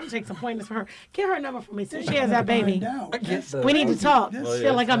 I'm gonna take some pointers for her. Get her number for me since she has that baby. We need to talk. I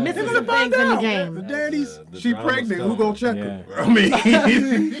feel like I'm missing some things in the The game. daddy's. She pregnant. Who gonna check her? Yeah. I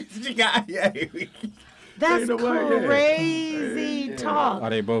mean, she got... Yeah. That's Ain't no way, yeah. crazy talk. Are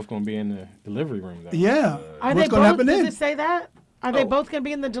they both gonna be in the delivery room though? Yeah. Are What's they going to both? happen Does then? it say that? Are they both gonna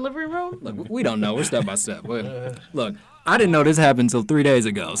be in the delivery room? Look, we don't know. We're step by step. Look, I didn't know this happened until 3 days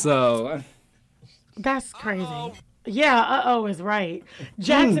ago, so... That's crazy. Yeah, is right.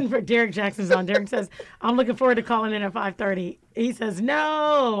 Jackson for Derek Jackson's on. Derek says, I'm looking forward to calling in at 5:30. He says,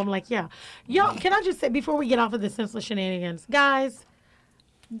 no. I'm like, yeah. Y'all, can I just say, before we get off of the senseless shenanigans, guys,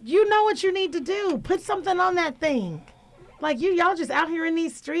 you know what you need to do. Put something on that thing. Like, y'all just out here in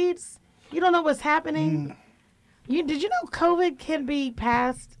these streets. You don't know what's happening. Did you know COVID can be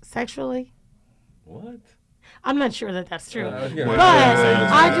passed sexually? What? I'm not sure that that's true. yeah. But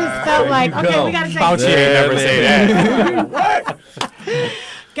I just felt like, okay, we got to take Fauci ain't never say that.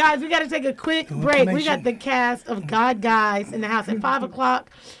 Guys, we got to take a quick break. We got the cast of God Guys in the house at 5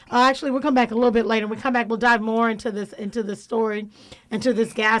 o'clock. Actually, we'll come back a little bit later. When we come back, we'll dive more into this story, into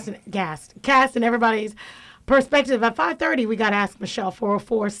this cast and everybody's perspective. At 5:30, we got to ask Michelle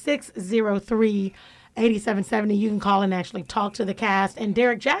 404-603-8770. You can call and actually talk to the cast. And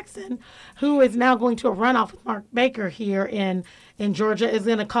Derek Jackson, who is now going to a runoff with Mark Baker here in Georgia, is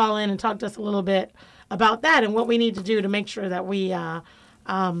going to call in and talk to us a little bit about that and what we need to do to make sure that we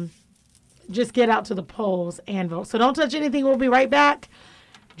just get out to the polls and vote. So don't touch anything. We'll be right back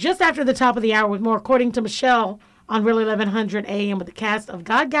just after the top of the hour with more According to Michelle on Real 1100 AM with the cast of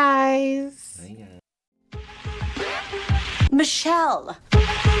God Guys. Michelle.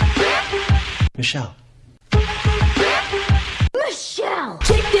 Michelle. Michelle.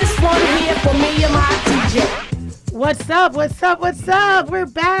 Kick this one here for me and my DJ. What's up? What's up? What's up? We're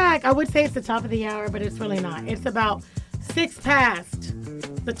back. I would say it's the top of the hour, but it's really not. It's about 6 past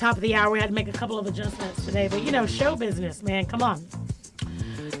the top of the hour. We had to make a couple of adjustments today, but show business, man. Come on.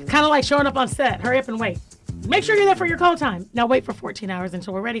 kind of like showing up on set. Hurry up and wait. Make sure you're there for your call time. Now wait for 14 hours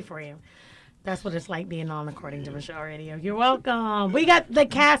until we're ready for you. That's what it's like being on According to Michelle Radio. You're welcome. We got the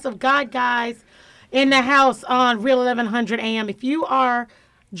cast of God Guys in the house on Real 1100 AM. If you are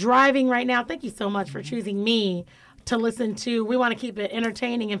driving right now, thank you so much for choosing me to listen to. We want to keep it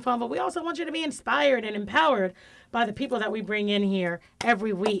entertaining and fun, but we also want you to be inspired and empowered by the people that we bring in here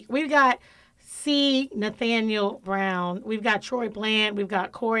every week. We've got C. Nathaniel Brown. We've got Troy Bland. We've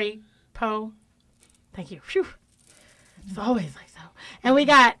got Corey Poe. Thank you. Phew. It's always like so. And we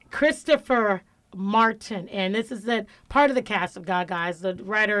got Christopher Martin. And this is the part of the cast of God Guys, the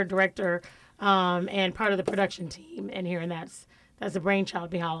writer, director, and part of the production team in here. And that's the brainchild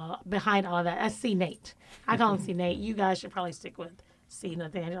behind all of that. That's C. Nate. I call him C. Nate. You guys should probably stick with C.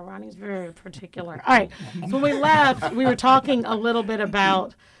 Nathaniel Brown. He's very particular. All right. So when we left, we were talking a little bit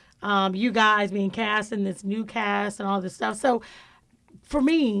about you guys being cast in this new cast and all this stuff. So for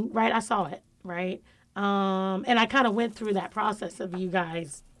me, right, I saw it, right? And I kind of went through that process of you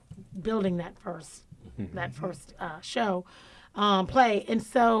guys building that first show, play. And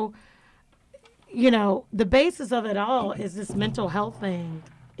so, you know, the basis of it all is this mental health thing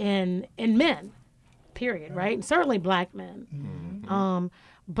in men, period, right? And certainly black men.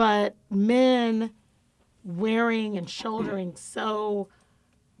 But men wearing and shouldering so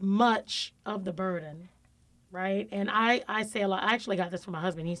much of the burden, right? And I say a lot, I actually got this from my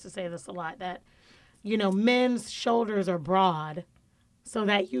husband. He used to say this a lot, that, you know, men's shoulders are broad so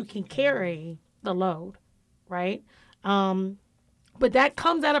that you can carry the load, right? But that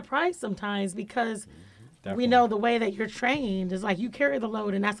comes at a price sometimes, because we know the way that you're trained is like you carry the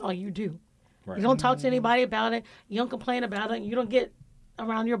load and that's all you do. Right. You don't talk to anybody about it. You don't complain about it. You don't get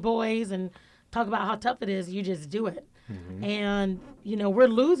around your boys and talk about how tough it is. You just do it. And, you know, we're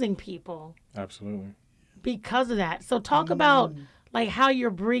losing people. Absolutely. Because of that. So talk about like how you're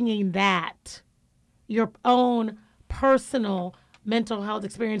bringing that, your own personal mental health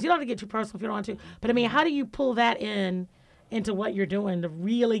experience. You don't have to get too personal if you don't want to. But I mean, how do you pull that into what you're doing to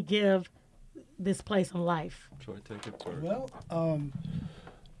really give this place some life? Troy, take it. Well,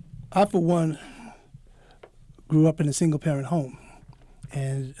 I, for one, grew up in a single-parent home.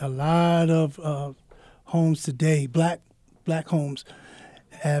 And a lot of homes today, black homes,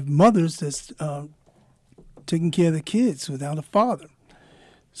 have mothers that's taking care of the kids without a father.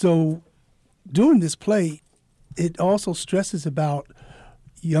 So doing this play, it also stresses about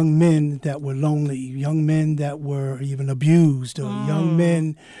young men that were lonely, young men that were even abused, or young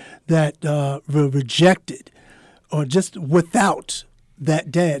men that were rejected, or just without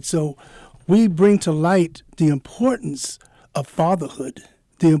that dad. So we bring to light the importance of fatherhood,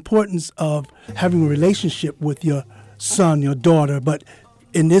 the importance of having a relationship with your son, your daughter, but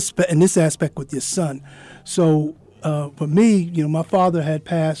in this aspect with your son. So for me, you know, my father had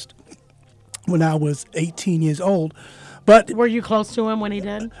passed when I was 18 years old. But were you close to him when he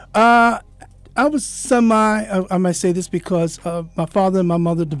did? I was I might say this because my father and my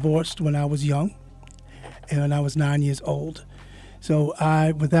mother divorced when I was young, and when I was 9 years old. So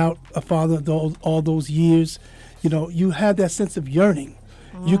without a father all those years, you know, you have that sense of yearning.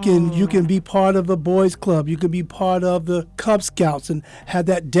 You can be part of a boys' club. You can be part of the Cub Scouts and have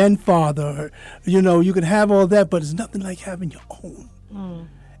that den father. You know, you can have all that, but it's nothing like having your own.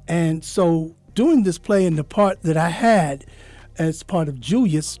 And so doing this play and the part that I had as part of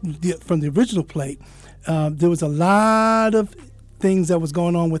Julius from the original play, there was a lot of things that was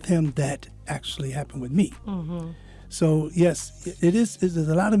going on with him that actually happened with me. So yes, there's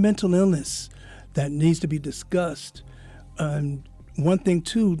a lot of mental illness that needs to be discussed. One thing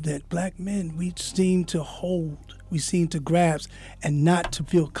too, that black men, we seem to hold, we seem to grasp, and not to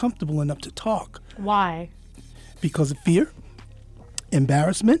feel comfortable enough to talk. Why? Because of fear,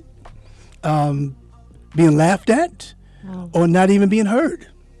 embarrassment, being laughed at, or not even being heard.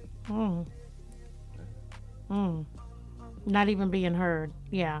 Not even being heard,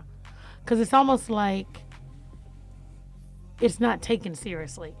 yeah. Because it's almost like it's not taken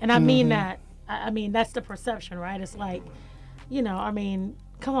seriously. And I mean that, I mean, that's the perception, right? It's like, you know, I mean,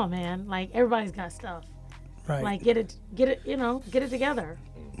 come on, man. Like, everybody's got stuff. Right. Like, get it, get it together.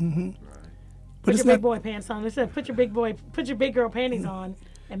 But Put your big boy pants on. They said, put your big girl panties on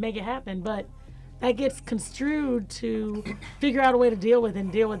and make it happen. But that gets construed to figure out a way to deal with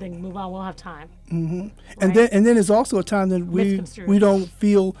and move on. We'll have time. Right? And then there's also a time that we don't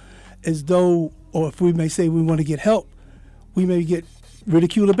feel as though, or if we may say we want to get help, we may get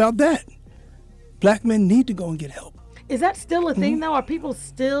ridiculed about that. Black men need to go and get help. Is that still a thing, though? Are people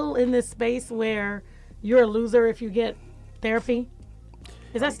still in this space where you're a loser if you get therapy?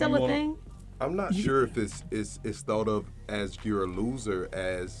 Is that still a thing? I'm not sure if it's thought of as you're a loser,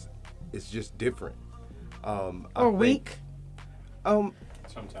 as it's just different. Or weak.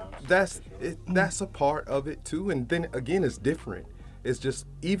 Sometimes. That's a part of it too, and then again, it's different. It's just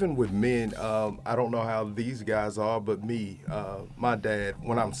even with men. I don't know how these guys are, but me, my dad,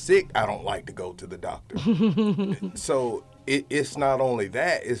 when I'm sick, I don't like to go to the doctor. So it's not only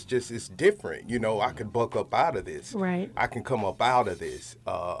that. It's different. You know, I can buck up out of this. Right. I can come up out of this.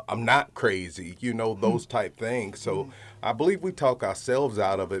 I'm not crazy. You know, those type things. So I believe we talk ourselves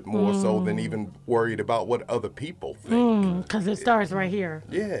out of it more so than even worried about what other people think. Because it starts right here.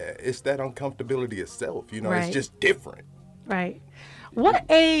 Yeah, it's that uncomfortability itself. You know, Right. it's just different. Right. What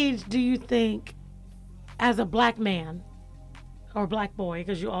age do you think, as a black man or black boy,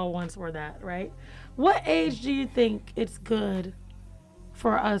 because you all once were that, right? What age do you think it's good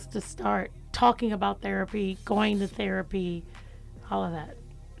for us to start talking about therapy, going to therapy, all of that?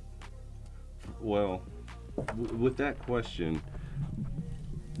 Well, with that question,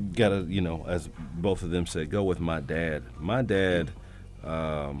 gotta, as both of them said, go with my dad. My dad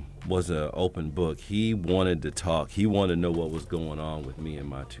was an open book. He wanted to talk. He wanted to know what was going on with me and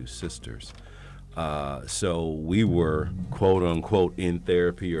my two sisters. So we were, quote unquote, in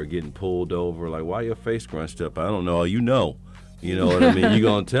therapy or getting pulled over. Like, why your face scrunched up? I don't know. You know what I mean? You're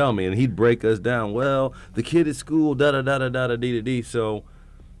going to tell me. And he'd break us down. Well, the kid at school, da-da-da-da-da-da-dee-da-dee. So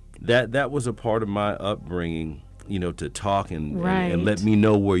that was a part of my upbringing, to talk and let me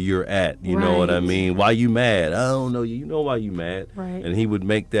know where you're at. You know what I mean? Why you mad? I don't know. You know why you mad. Right. And he would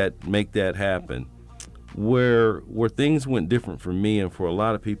make that happen. Where things went different for me and for a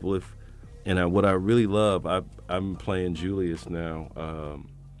lot of people, what I really love, I'm playing Julius now.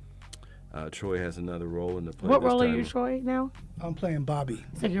 Troy has another role in the play. What role are you, Troy, now? I'm playing Bobby.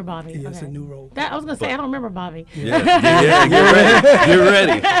 So you're Bobby. Yeah, okay. it's a new role. I was going to say, I don't remember Bobby. Yeah,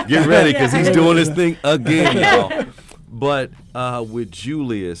 get ready, because he's doing his thing again, y'all. But with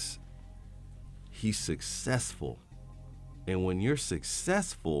Julius, he's successful. And when you're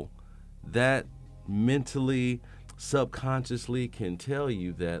successful, that mentally, subconsciously can tell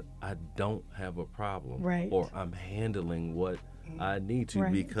you that I don't have a problem. Right. Or I'm handling what I need to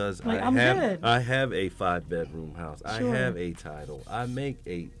Right. because Like, I I'm have good. I have a 5-bedroom house. Sure. I have a title. I make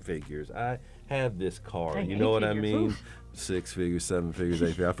 8 figures. I have this car. Dang, You know 8 what I figures. mean? Oof. 6 figures, 7 figures, 8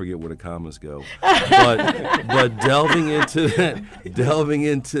 figures. I forget where the commas go. But delving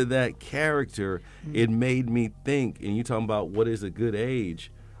into that character, it made me think. And you talking about what is a good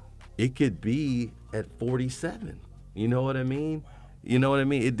age? It could be at 47. You know what I mean? You know what I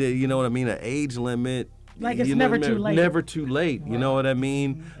mean? You know what I mean? An age limit. Like it's never too late. Never too late. You know what I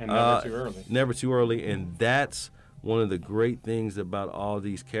mean? And never too early. Never too early. And that's one of the great things about all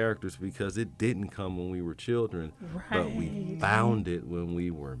these characters, because it didn't come when we were children, but we found it when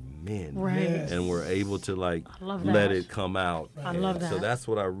we were men. Right. Yes. And we're able to love that. let it come out. I love And that. So that's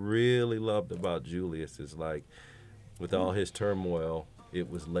what I really loved about Julius, is like, with all his turmoil, it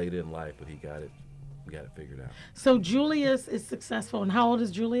was late in life, but he got it figured out. So Julius is successful. And how old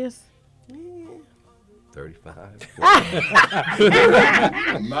is Julius? 35.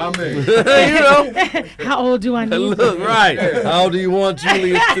 My man. You know? How old do I need? Look, right. How old do you want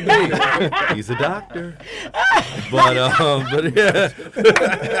Julius to be? He's a doctor. But yeah.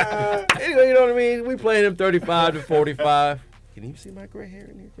 Anyway, you know what I mean? We playing him 35 to 45. Can you see my gray hair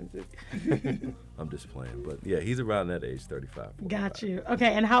in here? I'm just playing. But yeah, he's around that age, 35. 45. Got you.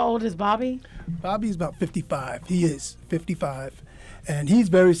 Okay, and how old is Bobby? Bobby's about 55. He is 55. And he's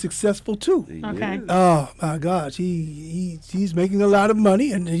very successful too. Okay. Oh my gosh, he's making a lot of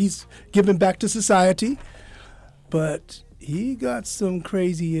money and he's giving back to society, but he got some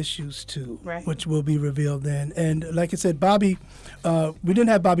crazy issues too, right, which will be revealed then. And like I said, Bobby, we didn't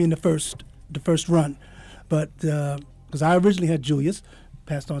have Bobby in the first run, but because I originally had Julius,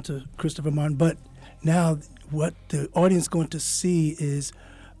 passed on to Christopher Martin, but now what the audience going to see is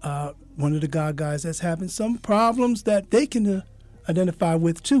one of the GodGuys that's having some problems that they can identify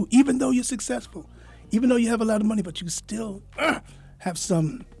with too, even though you're successful, even though you have a lot of money, but you still have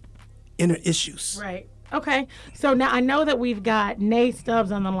some inner issues. Right. Okay. So now I know that we've got Nay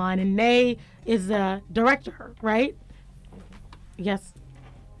Stubbs on the line, and Nay is the director, right? Yes.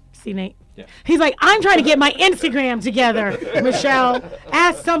 See, Nate? Yeah. He's like, I'm trying to get my Instagram together, Michelle.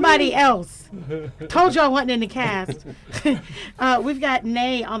 Ask somebody else. Told you I wasn't in the cast. We've got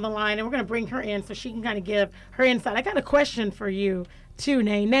Nay on the line, and we're going to bring her in so she can kind of give her insight. I got a question for you, too,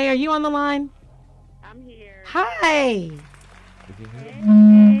 Nay. Nay, are you on the line? I'm here. Hi. Hey.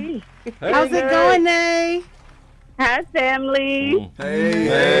 How's it going, Nay? Hi, family.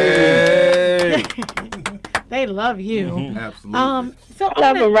 Hey. They love you. Absolutely. So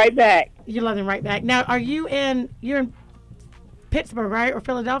Love them right back. You love them right back. Now, you're in Pittsburgh, right, or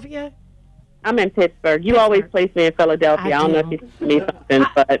Philadelphia? I'm in Pittsburgh. You always place me in Philadelphia. I don't know if you see me something,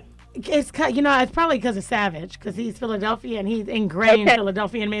 but it's it's probably because of Savage, because he's Philadelphia and he's ingrained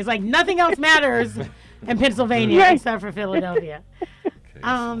Philadelphia in me. It's like nothing else matters in Pennsylvania except for Philadelphia.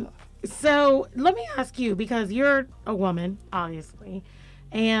 So let me ask you, because you're a woman, obviously,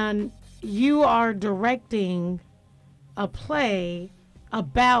 and you are directing a play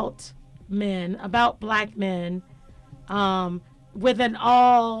about men, about black men, with an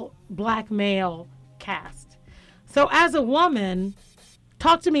all black male cast. So as a woman,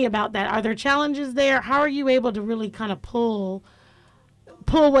 talk to me about that. Are there challenges there? How are you able to really kind of pull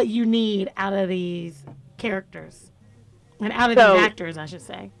what you need out of these characters and out of these actors, I should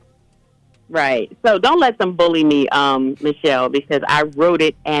say? Right. So don't let them bully me, Michelle, because I wrote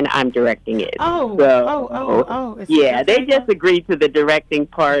it and I'm directing it. Yeah, they just agreed to the directing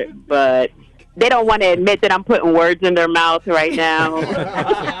part, but they don't want to admit that I'm putting words in their mouth right now.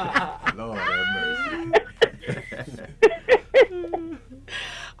 Lord have mercy.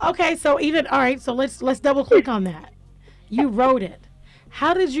 Okay, so so let's double click on that. You wrote it.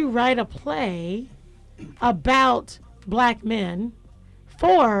 How did you write a play about black men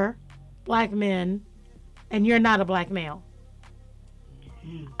for black men, and you're not a black male?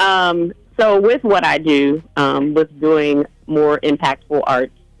 So with what I do, with doing more impactful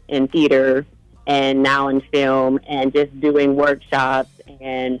arts in theater and now in film, and just doing workshops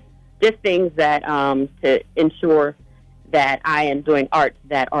and just things that to ensure that I am doing arts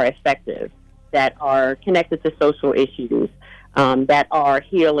that are effective, that are connected to social issues, that are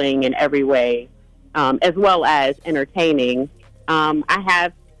healing in every way, as well as entertaining. I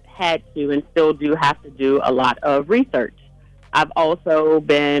have had to and still do have to do a lot of research. I've also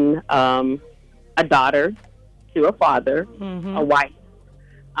been a daughter to a father, a wife.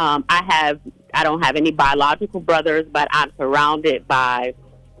 I don't have any biological brothers, but I'm surrounded by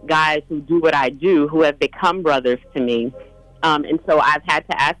guys who do what I do, who have become brothers to me. And so I've had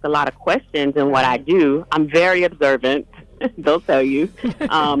to ask a lot of questions in what I do. I'm very observant, they'll tell you. So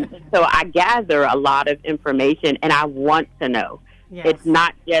I gather a lot of information, and I want to know. Yes. It's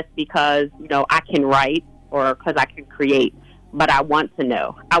not just because, I can write or because I can create, but I want to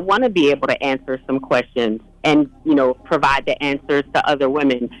know. I want to be able to answer some questions and, provide the answers to other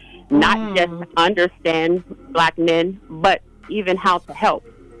women, not just to understand black men, but even how to help.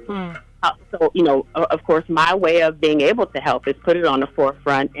 So, of course, my way of being able to help is put it on the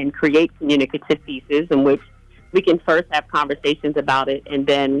forefront and create communicative pieces in which we can first have conversations about it and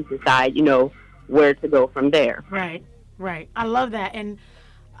then decide, where to go from there. Right. I love that. And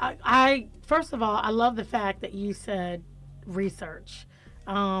I first of all, I love the fact that you said research,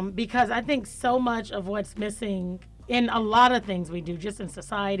 because I think so much of what's missing in a lot of things we do just in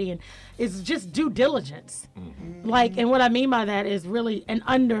society and is just due diligence. And what I mean by that is really an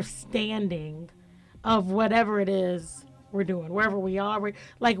understanding of whatever it is we're doing, wherever we are.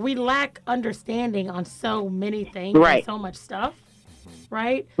 We lack understanding on so many things, and so much stuff,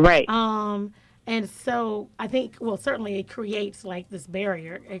 right? And so I think, certainly it creates this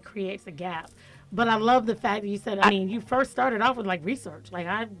barrier. It creates a gap. But I love the fact that you said, you first started off with research.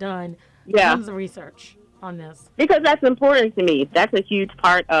 I've done tons of research on this. Because that's important to me. That's a huge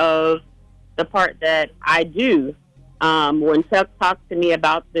part of the part that I do. When Chuck talks to me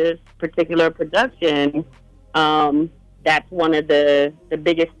about this particular production, that's one of the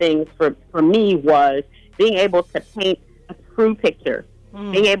biggest things for me was being able to paint a true picture,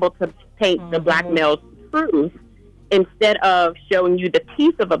 being able to paint the black male's truth instead of showing you the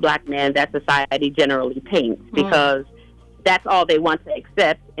piece of a black man that society generally paints, because that's all they want to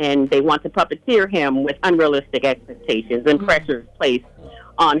accept, and they want to puppeteer him with unrealistic expectations and pressures placed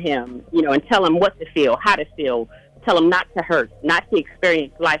on him, and tell him what to feel, how to feel, tell him not to hurt, not to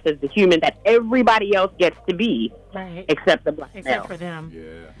experience life as the human that everybody else gets to be, except the black male. Except for them.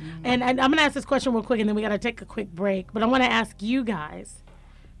 And I'm going to ask this question real quick, and then we got to take a quick break. But I want to ask you guys,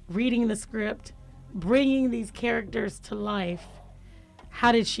 reading the script, bringing these characters to life,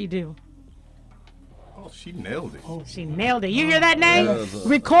 how did she do? Oh, she nailed it. Oh, she nailed it. You hear that, Nay?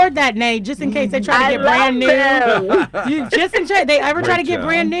 Record that, Nay, just in case they try to get brand new. Just in case they ever try to get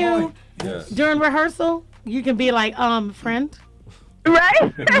brand new during rehearsal, you can be like, friend.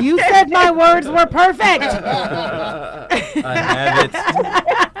 Right? You said my words were perfect. I have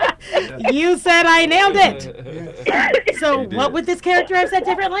it. You said I nailed it. So what would this character have said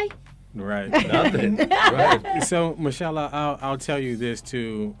differently? Right. Nothing. Right. So, Michelle, I'll tell you this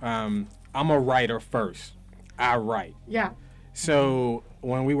too. I'm a writer first. I write. Yeah. So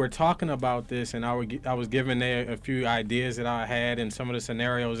when we were talking about this, and I was giving Nay a few ideas that I had and some of the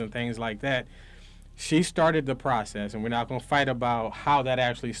scenarios and things like that, she started the process, and we're not going to fight about how that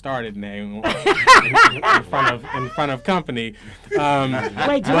actually started, Nay, in front of company.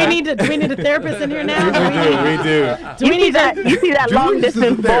 Wait, do we need a therapist in here now? We do. Do we need that? You see that long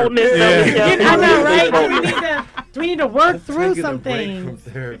distance boldness? Yeah. I know, right? Do we need to work through something? From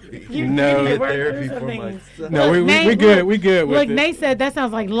therapy. No. Therapy for my son. No, we good. We good with look, it. Nate said that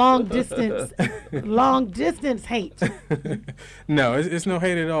sounds like long distance hate. No, it's no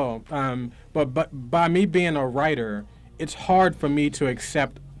hate at all. But by me being a writer, it's hard for me to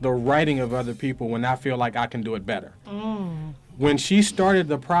accept the writing of other people when I feel like I can do it better. When she started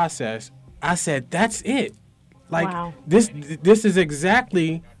the process, I said, that's it. Like, wow. This is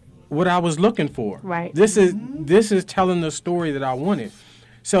exactly what I was looking for. Right. This is telling the story that I wanted.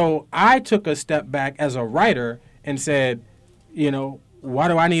 So I took a step back as a writer and said, why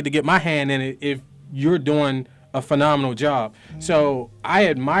do I need to get my hand in it if you're doing a phenomenal job? So I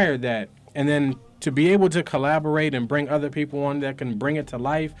admire that. And then to be able to collaborate and bring other people on that can bring it to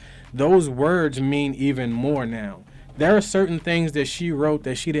life, those words mean even more now. There are certain things that she wrote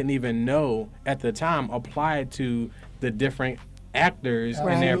that she didn't even know at the time applied to the different actors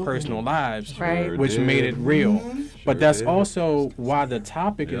in their personal lives, which made it real. But that's also why the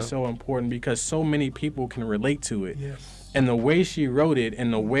topic is so important, because so many people can relate to it. Yes. And the way she wrote it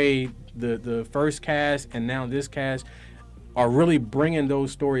and the way the first cast and now this cast are really bringing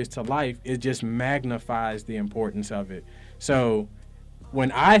those stories to life, it just magnifies the importance of it. So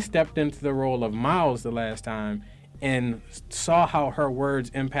when I stepped into the role of Miles the last time and saw how her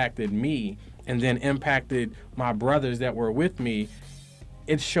words impacted me and then impacted my brothers that were with me,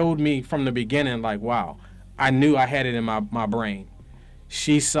 it showed me from the beginning, like, wow, I knew I had it in my brain.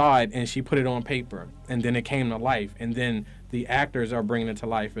 She saw it and she put it on paper, and then it came to life, and then the actors are bringing it to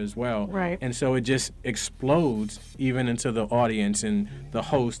life as well. Right. And so it just explodes even into the audience and the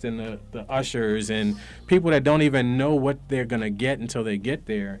host and the ushers and people that don't even know what they're going to get until they get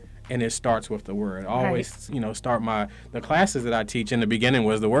there. And it starts with the word. I always, start the classes that I teach in the beginning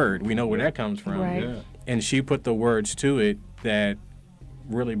was the word. We know where that comes from. Right. Yeah. And she put the words to it that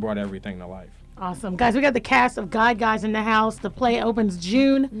really brought everything to life. Awesome. Guys, we got the cast of GodGuys in the house. The play opens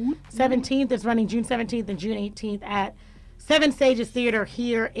June 17th. It's running June 17th and June 18th at Seven Stages Theater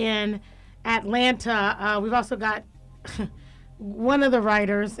here in Atlanta. We've also got one of the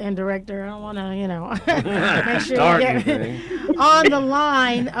writers and director. I don't want to, make sure you get on the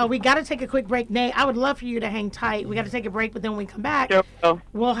line. We got to take a quick break. Nate, I would love for you to hang tight. We got to take a break, but then when we come back,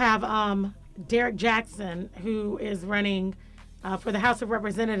 we'll have Derek Jackson, who is running for the House of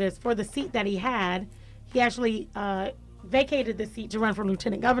Representatives for the seat that he had. He actually vacated the seat to run for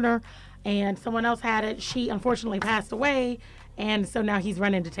lieutenant governor, and someone else had it. She unfortunately passed away, and so now he's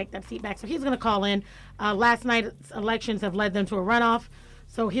running to take that seat back. So he's going to call in. Last night's elections have led them to a runoff,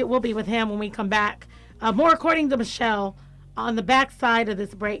 so we'll be with him when we come back. More according to Michelle on the back side of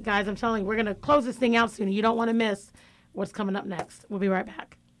this break, guys. I'm telling you, we're going to close this thing out soon. You don't want to miss what's coming up next. We'll be right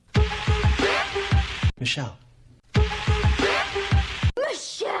back. Michelle.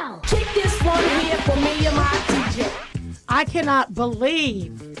 Michelle, take this one here for me and my teacher. I cannot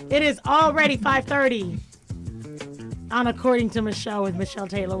believe it is already 5:30 on According to Michelle with Michelle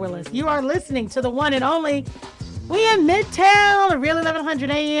Taylor Willis. You are listening to the one and only. We in Midtown, Real 1100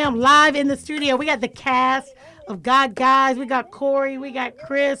 AM, live in the studio. We got the cast of GodGuys. We got Corey, we got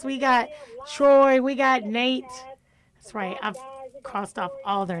Chris, we got Troy, we got Nate. That's right. I've crossed off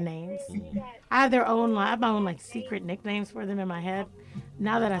all their names. I have I have my own secret nicknames for them in my head.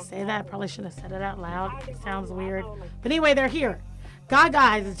 Now that I say that, I probably shouldn't have said it out loud. It sounds weird. But anyway, they're here.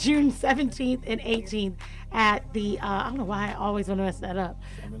 GodGuys is June 17th and 18th at the, I don't know why I always want to mess that up.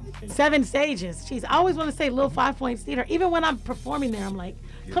 Seven Stages. Jeez, I always want to say Little 5 Points Theater. Even when I'm performing there, I'm like,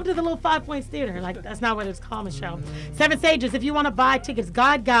 come to the Little 5 Points Theater. That's not what it's called, Michelle. Seven Stages. If you want to buy tickets,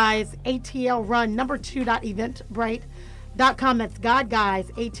 GodGuys, ATL Run, #2.eventbrite.com. That's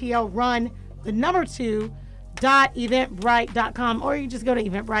GodGuys, ATL Run, #2.eventbrite.com. Or you just go to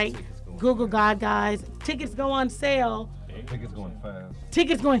Eventbrite, Google GodGuys. Tickets go on sale. Tickets going fast.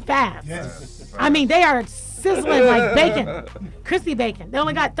 Tickets going fast. Yes. I mean, they are sizzling like bacon. Crispy bacon. They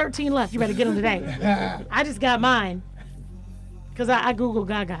only got 13 left. You better get them today. I just got mine. Because I Googled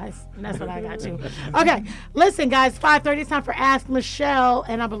GodGuys, and that's what I got too. Okay, listen, guys, 5:30, it's time for Ask Michelle,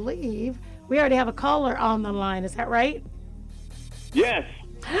 and I believe we already have a caller on the line. Is that right? Yes.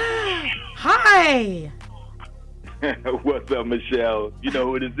 Hi. What's up, Michelle? You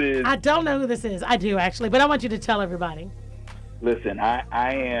know who this is? I don't know who this is. I do, actually, but I want you to tell everybody. Listen, I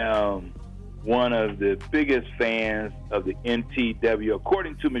am one of the biggest fans of the MTW,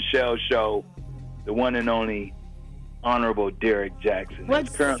 according to Michelle's show, the one and only Honorable Derek Jackson.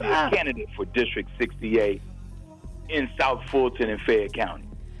 He's currently a candidate for District 68 in South Fulton and Fayette County.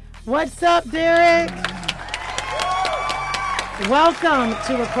 What's up, Derek? Welcome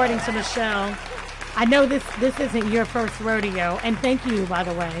to According to Michelle. I know this isn't your first rodeo, and thank you, by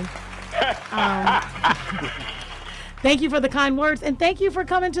the way. Thank you for the kind words, and thank you for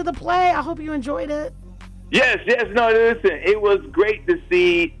coming to the play. I hope you enjoyed it. Yes, no, listen, it was great to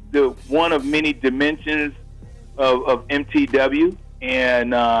see the one of many dimensions of MTW,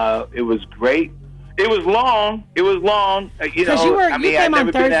 and it was great. It was long. You know, I mean, I've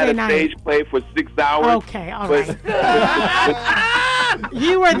never been at a stage play for 6 hours. Okay, all right.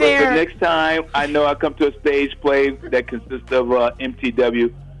 You were there. But next time I know I come to a stage play that consists of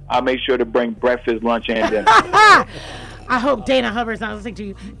MTW, I'll make sure to bring breakfast, lunch, and dinner. I hope Dana Hubbard's not listening to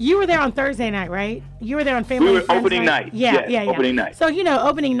you. You were there on Thursday night, right? You were there on Family and Friends opening night. Yeah. Opening night. So, you know,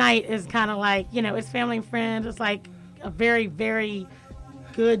 opening night is kind of like, you know, it's family and friends. It's like a very, very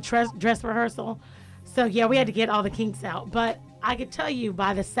good dress rehearsal. So, yeah, we had to get all the kinks out. But I could tell you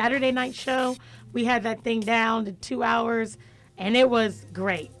by the Saturday night show, we had that thing down to 2 hours, and it was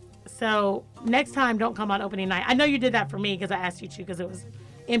great. So next time, don't come on opening night. I know you did that for me because I asked you to because it was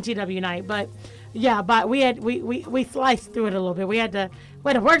MTW night. But, yeah, but we sliced through it a little bit. We had to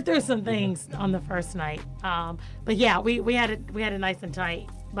work through some things on the first night. But, yeah, we had it nice and tight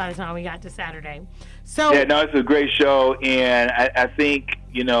by the time we got to Saturday. So yeah, no, it's a great show, and I think,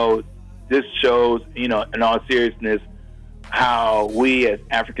 you know, this shows, you know, in all seriousness, how we as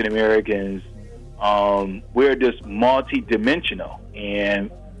African Americans, we're just multi-dimensional, and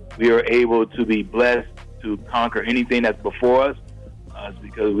we are able to be blessed to conquer anything that's before us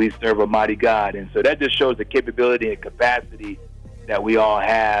because we serve a mighty God. And so that just shows the capability and capacity that we all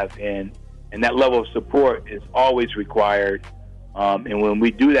have, and that level of support is always required. And when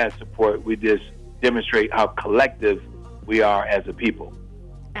we do that support, we just demonstrate how collective we are as a people.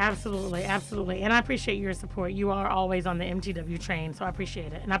 Absolutely. And I appreciate your support. You are always on the MTW train, so I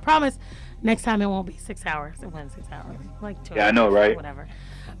appreciate it. And I promise next time it won't be 6 hours. It went 6 hours. Like 2 hours. Yeah, I know, right? Whatever.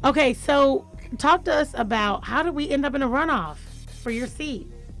 Okay, so talk to us about how did we end up in a runoff for your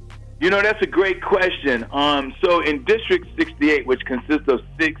seat? You know, that's a great question. So in District 68, which consists of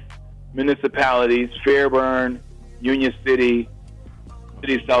 6 municipalities, Fairburn, Union City,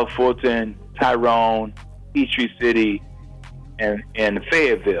 City of South Fulton, Tyrone, Peachtree City, and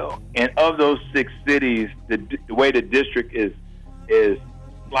Fayetteville. And of those 6 cities, the way the district is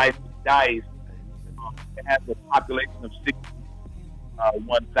sliced and diced, it has a population of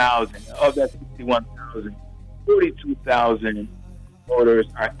 61,000. Of that 61,000, 42,000 voters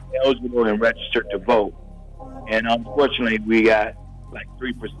are eligible and registered to vote. And unfortunately, we got like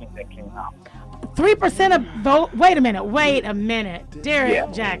 3% that came out. 3% of vote? Wait a minute.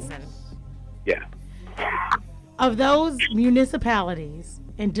 Derek Jackson. Yeah. Of those municipalities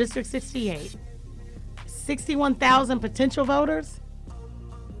in District 68, 61,000 potential voters?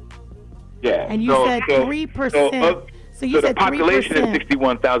 Yeah. And you said 3%. So you said the population 3%. is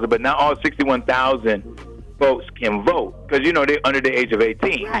 61,000, but not all 61,000 folks can vote because, you know, they're under the age of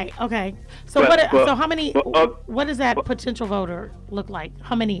 18. Right, okay. So how many, what does that potential voter look like?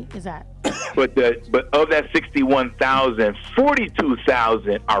 How many is that? But of that 61,000,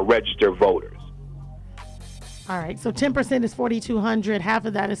 42,000 are registered voters. All right, so 10% is 4,200. Half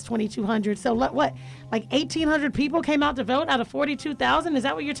of that is 2,200. So what? Like 1,800 people came out to vote out of 42,000? Is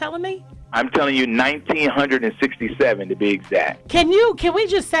that what you're telling me? I'm telling you, 1,967 to be exact. Can we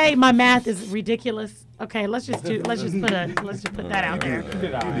just say my math is ridiculous? Okay, let's just put that out there.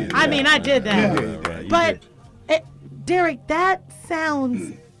 I mean, I did that, but Derek, that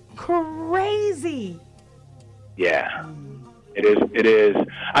sounds crazy. Yeah. It is.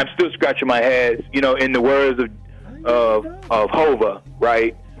 I'm still scratching my head. You know, in the words of Hova,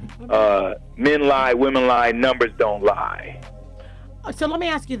 right? Men lie, women lie, numbers don't lie. So let me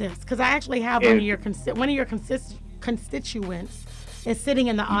ask you this, because I actually have one of your constituents is sitting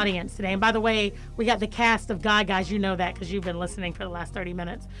in the audience today. And by the way, we got the cast of GodGuys. You know that because you've been listening for the last 30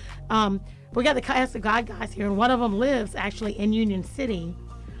 minutes. We got the cast of GodGuys here, and one of them lives actually in Union City.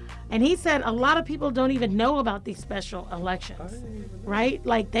 And he said a lot of people don't even know about these special elections, right?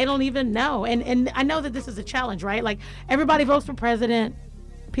 Like, they don't even know. And I know that this is a challenge, right? Like, everybody votes for president.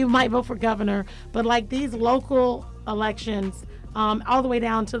 People might vote for governor. But, like, these local elections, all the way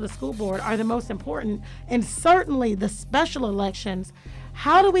down to the school board, are the most important. And certainly the special elections.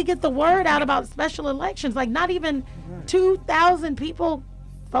 How do we get the word out about special elections? Like, not even 2,000 people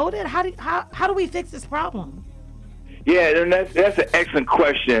voted? How do we fix this problem? Yeah, and that's an excellent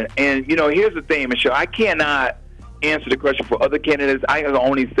question. And, here's the thing, Michelle. I cannot answer the question for other candidates. I can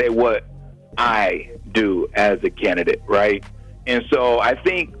only say what I do as a candidate, right? And so I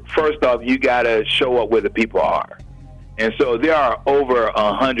think, first off, you got to show up where the people are. And so there are over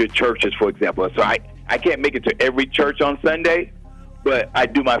 100 churches, for example. So I can't make it to every church on Sunday, but I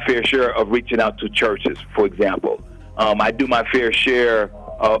do my fair share of reaching out to churches, for example. I do my fair share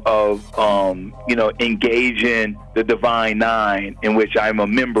of engaging the Divine Nine, in which I'm a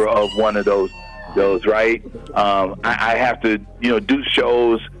member of one of those, right? I have to, do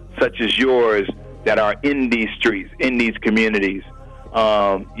shows such as yours that are in these streets, in these communities.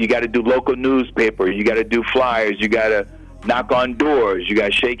 You got to do local newspaper. You got to do flyers. You got to knock on doors. You got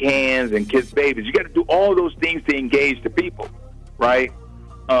to shake hands and kiss babies. You got to do all those things to engage the people, right?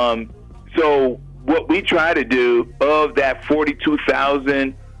 So what we try to do, of that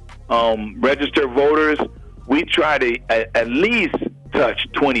 42,000 registered voters, we try to at least touch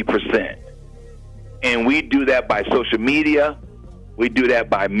 20%. And we do that by social media. We do that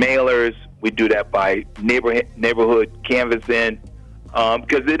by mailers. We do that by neighborhood canvassing.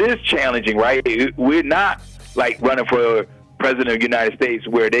 Because it is challenging, right? We're not like running for president of the United States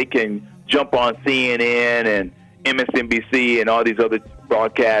where they can jump on CNN and MSNBC and all these other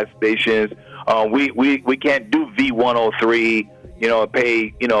broadcast stations. We can't do V103,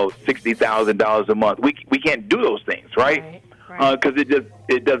 pay, $60,000 a month. We can't do those things, right? Because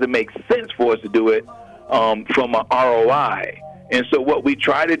it doesn't make sense for us to do it from an ROI. And so what we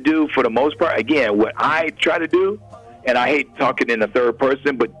try to do, for the most part, again, what I try to do, and I hate talking in the third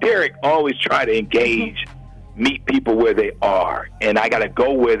person, but Derek always try to engage, meet people where they are. And I got to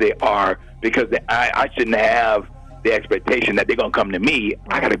go where they are, because I shouldn't have the expectation that they're going to come to me.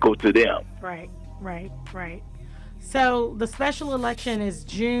 I got to go to them. Right. So the special election is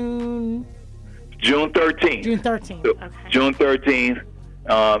June 13th. June 13th. Okay. June 13th.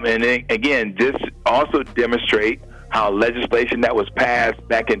 And then, again, this also demonstrates how legislation that was passed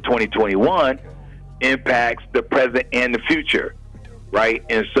back in 2021 impacts the present and the future, right?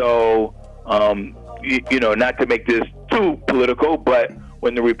 And so, not to make this too political, but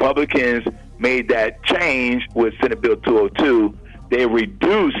when the Republicans made that change with Senate Bill 202, they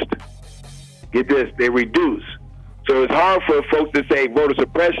reduced, get this, So it's hard for folks to say voter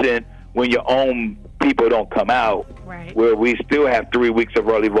suppression when your own people don't come out, right? Where we still have 3 weeks of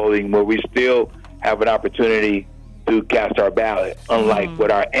early voting, where we still have an opportunity to cast our ballot, unlike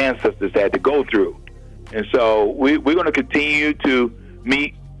what our ancestors had to go through. And so we're going to continue to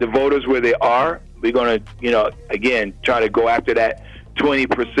meet the voters where they are. We're going to, again, try to go after that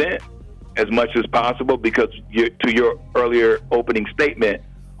 20% as much as possible, because to your earlier opening statement,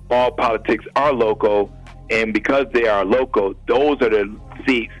 all politics are local. And because they are local, those are the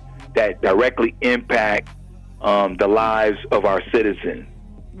seats that directly impact the lives of our citizens.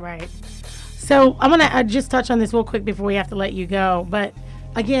 Right. So I'm going to just touch on this real quick before we have to let you go. But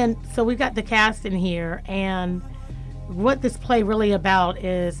again, so we've got the cast in here, and what this play really about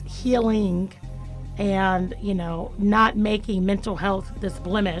is healing and, not making mental health this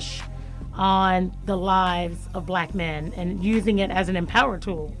blemish on the lives of Black men, and using it as an empower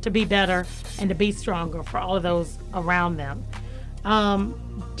tool to be better and to be stronger for all of those around them.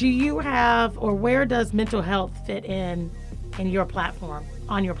 Do you have, or where does mental health fit in your platform,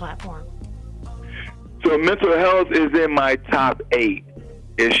 on your platform? So mental health is in my top 8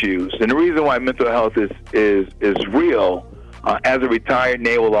 issues. And the reason why mental health is real, as a retired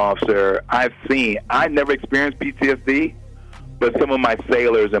naval officer, I never experienced PTSD, but some of my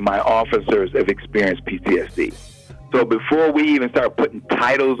sailors and my officers have experienced PTSD. So before we even start putting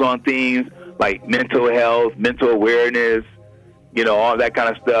titles on things like mental health, mental awareness, all that kind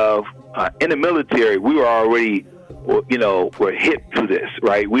of stuff, in the military, we were already, we're hip to this,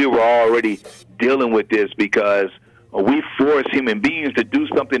 right? We were already dealing with this because we force human beings to do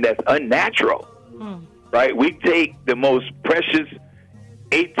something that's unnatural, right? We take the most precious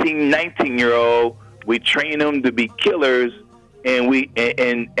 18, 19-year-old, we train them to be killers, and we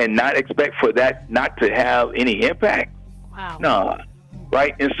and not expect for that not to have any impact. Wow. No,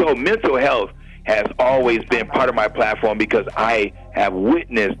 right? And so mental health has always been part of my platform, because I have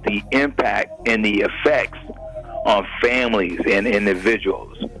witnessed the impact and the effects on families and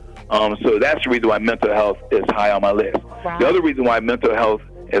individuals. So that's the reason why mental health is high on my list. Wow. The other reason why mental health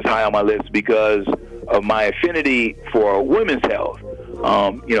is high on my list is because of my affinity for women's health.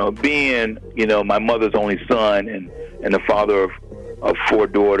 Being, my mother's only son and the father of 4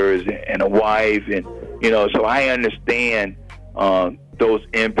 daughters and a wife, and so I understand those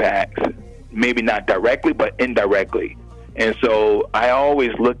impacts, maybe not directly but indirectly. And so I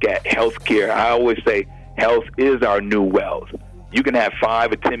always look at healthcare. I always say health is our new wealth. You can have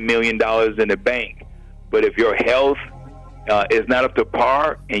 $5 or $10 million in the bank, but if your health is not up to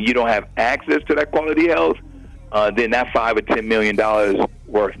par and you don't have access to that quality health, then that $5 or $10 million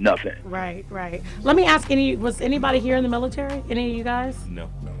worth nothing. Right. Let me ask, was anybody here in the military? Any of you guys?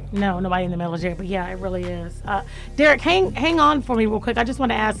 No, nobody in the military, but yeah, it really is. Derek, hang on for me real quick. I just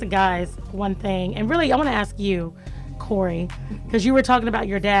want to ask the guys one thing, and really I want to ask you, Corey, because you were talking about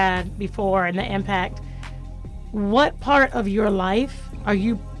your dad before and the impact. What part of your life are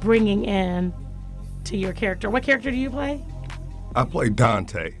you bringing in to your character? What character do you play? I play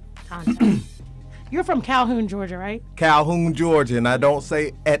Dante. You're from Calhoun, Georgia, right? Calhoun, Georgia, and I don't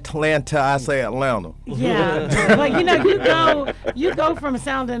say Atlanta, I say Atlanta. Yeah, but you go from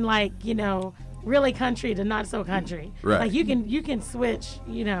sounding like really country to not so country. Right. Like you can switch.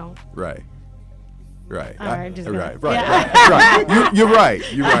 Right. All right. Right. Yeah. You're right.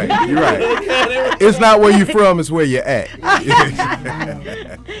 It's not where you're from; it's where you're at.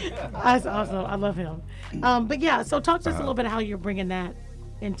 That's awesome. I love him. But yeah, so talk to us a little bit how you're bringing that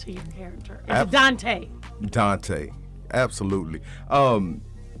into your character. It's Dante, absolutely.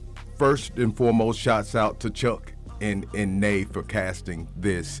 First and foremost, shouts out to Chuck and Nay for casting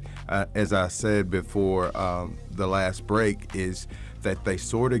this. As I said before, the last break is that they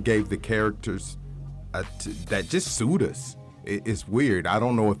sort of gave the characters that just suit us. It's weird. I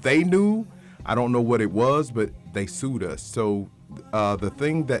don't know if they knew. I don't know what it was, but they suit us. So the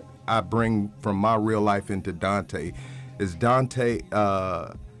thing that I bring from my real life into Dante is Dante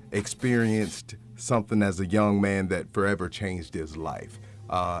experienced something as a young man that forever changed his life.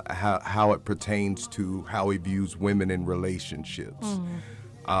 How it pertains to how he views women in relationships.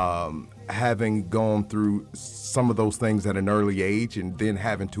 Having gone through some of those things at an early age and then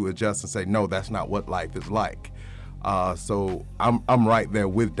having to adjust and say, no, that's not what life is like. So I'm right there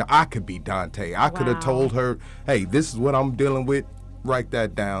with, I could be Dante. I could have told her, hey, this is what I'm dealing with. Write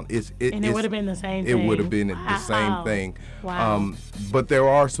that down. It would have been the same thing. It would have been the same thing. Wow. But there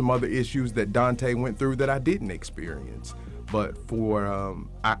are some other issues that Dante went through that I didn't experience. But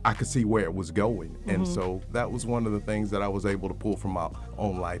I could see where it was going. And so that was one of the things that I was able to pull from my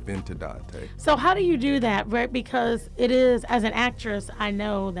own life into Dante. So how do you do that, right? Because it is, as an actress, I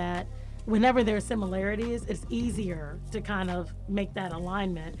know that whenever there's similarities, it's easier to kind of make that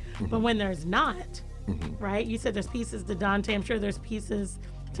alignment. But when there's not, right? You said there's pieces to Dante. I'm sure there's pieces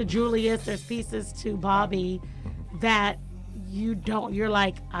to Julius. There's pieces to Bobby that you're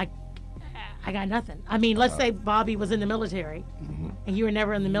like, I got nothing. I mean, let's say Bobby was in the military and you were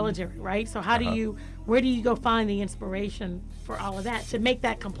never in the military, right? So where do you go find the inspiration for all of that to make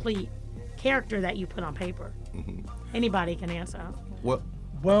that complete character that you put on paper? Anybody can answer. Well,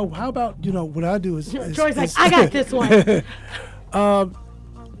 how about, what I do is Troy's like, I got this one.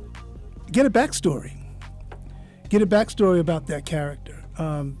 Get a backstory. Get a backstory about that character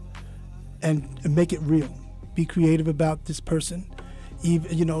and make it real. Be creative about this person.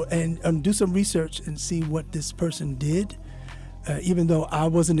 And do some research and see what this person did. Even though I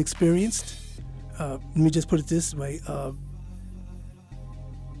wasn't experienced, let me just put it this way.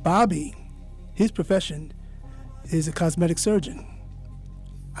 Bobby, his profession is a cosmetic surgeon.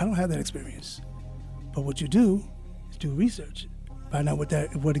 I don't have that experience. But what you do is do research. Find out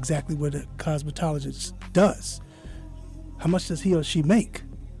what exactly a cosmetologist does. How much does he or she make?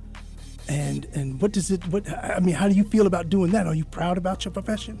 And how do you feel about doing that? Are you proud about your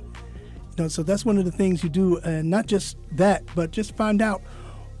profession? So that's one of the things you do, and not just that, but just find out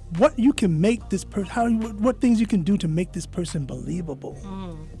what you can make this person, what things you can do to make this person believable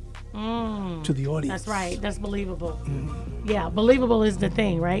to the audience. That's right. That's believable. Yeah, believable is the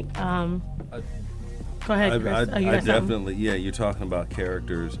thing, right? Go ahead, Chris. I definitely, you're talking about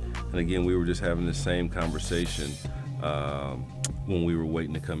characters, and again, we were just having the same conversation when we were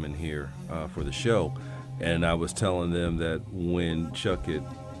waiting to come in here for the show, and I was telling them that when Chuck had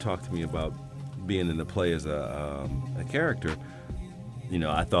talked to me about being in the play as a character,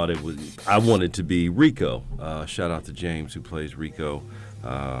 I thought I wanted to be Rico. Shout out to James who plays Rico,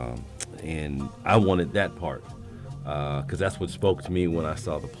 and I wanted that part because that's what spoke to me when I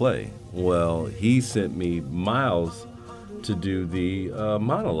saw the play. Well, he sent me Miles to do the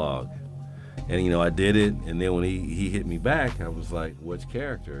monologue. And, I did it, and then when he hit me back, I was like, which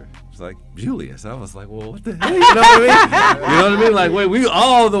character? It's like, Julius. I was like, well, what the hell? You know what I mean? You know what I mean? Like, wait, we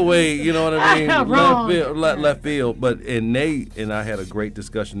all the way, you know what I mean? Left field. But, and Nate and I had a great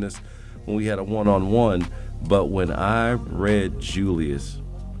discussion when we had a one-on-one. But when I read Julius,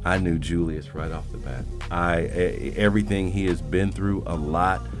 I knew Julius right off the bat. Everything he has been through, a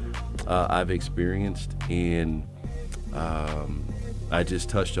lot I've experienced, and I just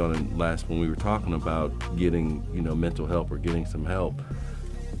touched on it last when we were talking about getting, mental help or getting some help.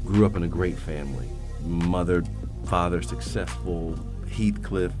 Grew up in a great family. Mother, father, successful,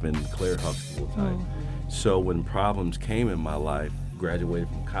 Heathcliff and Claire Huxtable type. So when problems came in my life, graduated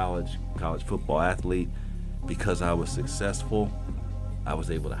from college football athlete, because I was successful, I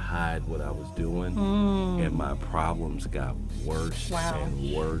was able to hide what I was doing, and my problems got worse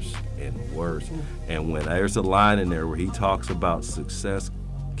and worse and worse. And when there's a line in there where he talks about success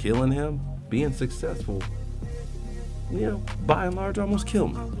killing him, being successful, by and large almost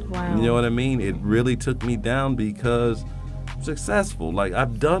killed me. Wow. You know what I mean? It really took me down because I'm successful. Like,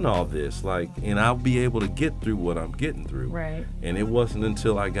 I've done all this, and I'll be able to get through what I'm getting through. Right. And it wasn't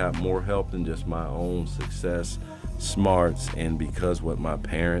until I got more help than just my own success, smarts, and because what my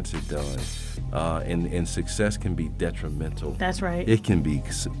parents had done. And success can be detrimental. That's right. It can be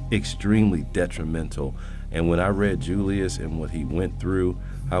extremely detrimental. And when I read Julius and what he went through,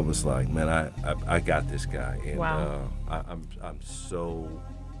 I was like, man, I got this guy. And wow. I'm so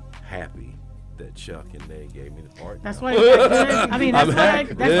happy that Chuck and they gave me the part. That's why you got good. I mean, that's why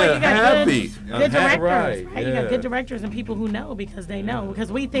you got happy. good directors. Right. You got good directors and people who know because they know.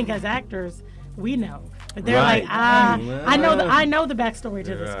 Because we think as actors, we know. But they're Right. like, I know the backstory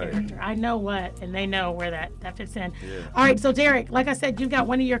to this character. I know what, and they know where that fits in. Yeah. All right, so Derek, like I said, you've got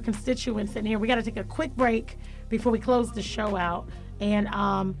one of your constituents in here. We got to take a quick break before we close the show out. And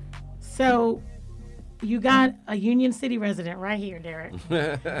so you got a Union City resident right here, Derek.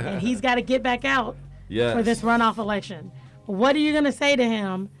 And he's got to get back out for this runoff election. What are you going to say to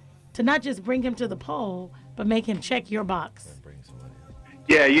him to not just bring him to the poll, but make him check your box?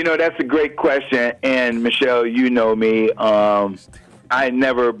 Yeah, that's a great question. And Michelle, you know me. I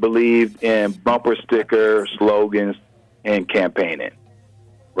never believed in bumper sticker slogans and campaigning,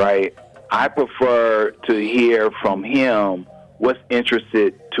 right? I prefer to hear from him what's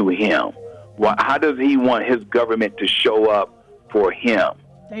interested to him. How does he want his government to show up for him,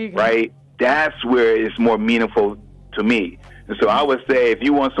 there you go. right? That's where it's more meaningful to me. And so I would say if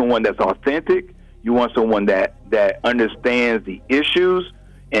you want someone that's authentic, you want someone that understands the issues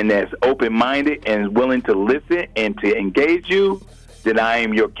and that's open-minded and is willing to listen and to engage you, then I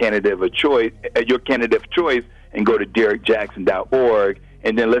am your candidate of choice, and go to DerekJackson.org,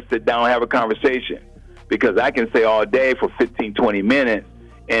 and then let's sit down and have a conversation. Because I can say all day for 15, 20 minutes,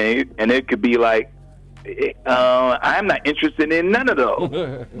 and it could be like, I'm not interested in none of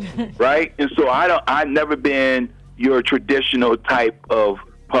those, right? And so I've never been your traditional type of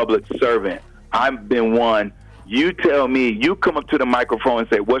public servant. I've been one. You tell me, you come up to the microphone and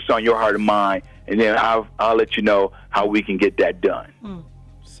say, what's on your heart and mind, and then I'll let you know how we can get that done.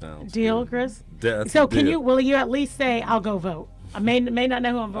 Sounds Deal, good. Chris? That's So the deal. will you at least say, I'll go vote? I may not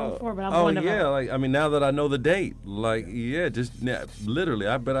know who I'm voting for, but I'm going to vote. Now that I know the date, literally,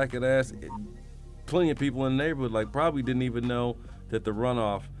 I bet I could ask plenty of people in the neighborhood, probably didn't even know that the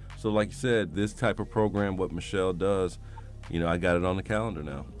runoff. So like you said, this type of program, what Michelle does, I got it on the calendar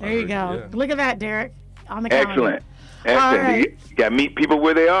now. There you go. Yeah. Look at that, Derek, on the calendar. Excellent. All right. You got to meet people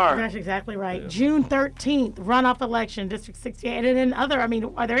where they are. That's exactly right. Yeah. June 13th, runoff election, District 68. And then are there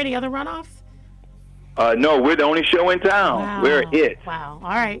any other runoffs? No, we're the only show in town. Wow. We're it. Wow. All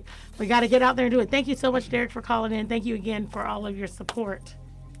right. We got to get out there and do it. Thank you so much, Derek, for calling in. Thank you again for all of your support.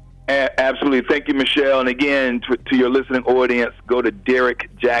 Absolutely. Thank you, Michelle. And again, to your listening audience, go to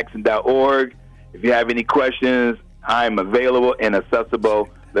DerekJackson.org. If you have any questions, I'm available and accessible.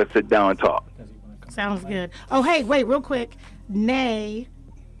 Let's sit down and talk. Sounds good. Oh, hey, wait, real quick. Nay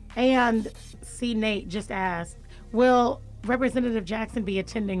and C. Nate just asked, will Representative Jackson be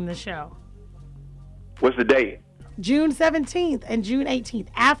attending the show? What's the date? June 17th and June 18th,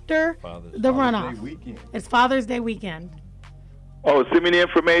 after the runoff. It's Father's Day weekend. Oh, send me the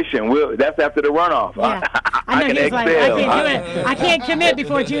information. That's after the runoff. Yeah. I know he's like, I can't do it. I can't commit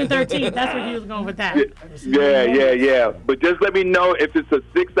before June 13th. That's where he was going with that. Yeah. But just let me know if it's a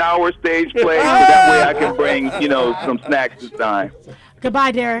 6-hour stage play, so that way I can bring, some snacks this time.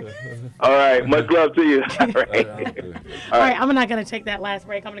 Goodbye, Derek. All right. Much love to you. All right. I'm not going to take that last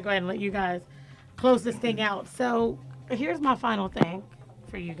break. I'm going to go ahead and let you guys close this thing out. So here's my final thing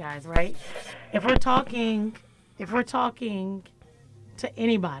for you guys, right? If we're talking to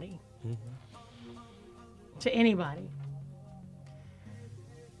anybody,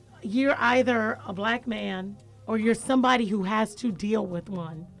 you're either a black man or you're somebody who has to deal with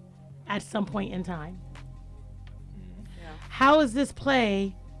one at some point in time. Yeah. How is this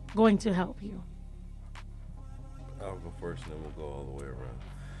play going to help you? I'll go first and then we'll go all the way around.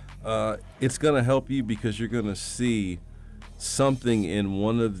 It's going to help you because you're going to see something in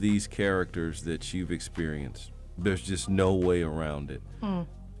one of these characters that you've experienced, There's just no way around it.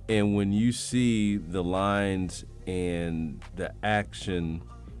 And when you see the lines and the action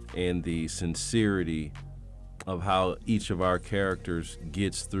and the sincerity of how each of our characters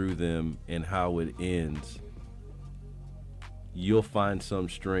gets through them and how it ends, you'll find some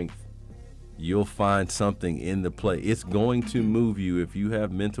strength. You'll find something in the play. It's going to move you if you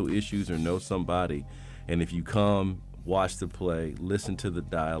have mental issues or know somebody. And if you come, watch the play, listen to the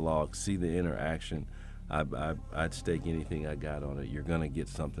dialogue, see the interaction, I'd stake anything I got on it. You're going to get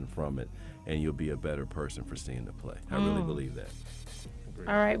something from it, and you'll be a better person for seeing the play. I really believe that.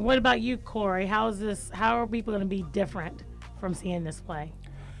 All right. What about you, Corey? How are people going to be different from seeing this play?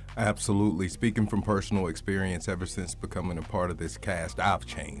 Absolutely. Speaking from personal experience, ever since becoming a part of this cast, I've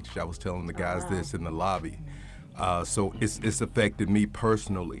changed. I was telling the guys this in the lobby. So it's affected me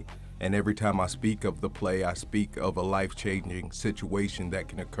personally. And every time I speak of the play, I speak of a life-changing situation that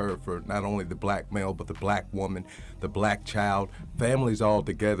can occur for not only the black male, but the black woman, the black child, families all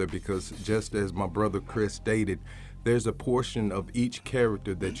together, because just as my brother Chris stated, there's a portion of each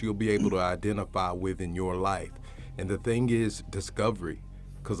character that you'll be able to identify with in your life. And the thing is discovery,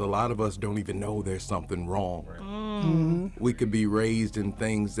 because a lot of us don't even know there's something wrong. We could be raised in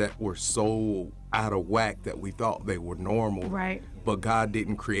things that were so out of whack that we thought they were normal. Right. But God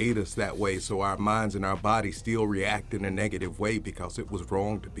didn't create us that way, so our minds and our bodies still react in a negative way because it was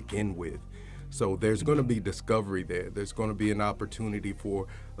wrong to begin with. So there's going to be discovery there. There's going to be an opportunity for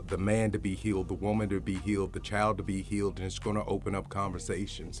the man to be healed, the woman to be healed, the child to be healed, and it's going to open up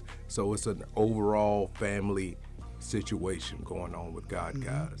conversations. So it's an overall family situation going on with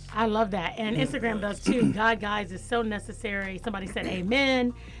GodGuys. I love that. And Instagram does too. GodGuys is so necessary. Somebody said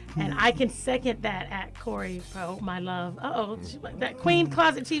amen. And I can second that at Corey Pro, my love. That Queen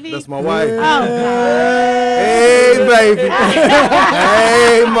Closet TV. That's my wife. Oh, God. Hey, baby.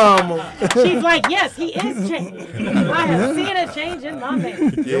 Hey, mama. She's like, yes, he is changing. I have seen a change in my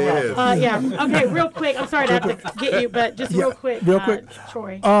man. Yes. Okay, real quick. I'm sorry to have to get you, but just real quick.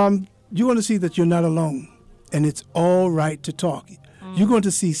 Troy. You want to see that you're not alone. And it's all right to talk. You're going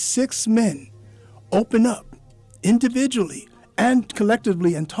to see 6 men open up individually and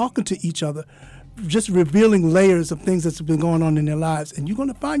collectively and talking to each other, just revealing layers of things that's been going on in their lives. And you're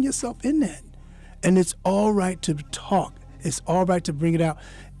going to find yourself in that. And it's all right to talk. It's all right to bring it out.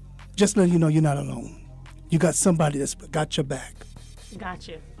 Just letting you know you're not alone. You got somebody that's got your back. Got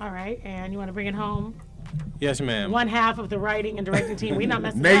you. All right. And you want to bring it home? Yes, ma'am. One half of the writing and directing team. We're not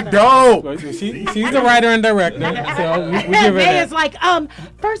messing Nate that up. She's the writer and director, so we give her May that. is like,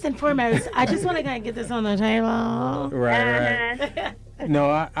 first and foremost, I just want to kind of get this on the table. Right. No,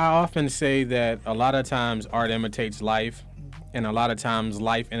 I often say that a lot of times art imitates life, and a lot of times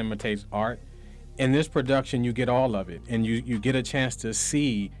life imitates art. In this production, you get all of it, and you get a chance to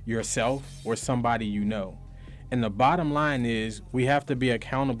see yourself or somebody you know. And the bottom line is we have to be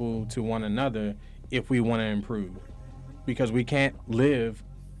accountable to one another if we want to improve, because we can't live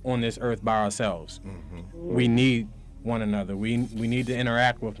on this earth by ourselves. We need one another. We need to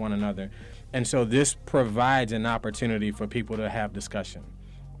interact with one another. And so this provides an opportunity for people to have discussion.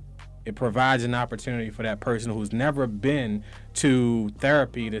 It provides an opportunity for that person who's never been to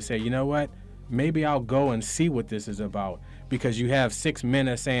therapy to say, you know what, maybe I'll go and see what this is about, because you have 6 men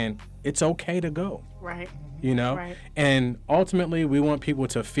that saying it's okay to go. Right. You know? Right. And ultimately, we want people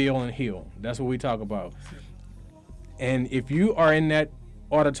to feel and heal. That's what we talk about. And if you are in that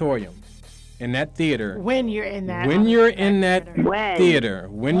auditorium, in that theater, when you're in that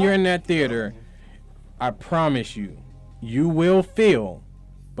theater, I promise you, you will feel,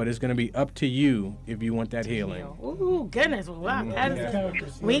 but it's going to be up to you if you want that healing. Ooh, goodness. Wow.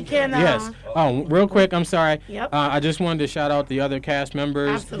 We can. Yes. Oh, real quick, I'm sorry. Yep. I just wanted to shout out the other cast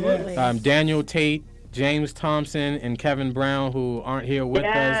members. Absolutely. Daniel Tate, James Thompson, and Kevin Brown, who aren't here with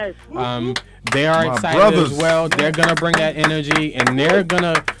us. They are My excited brothers. as well. They're going to bring that energy, and they're going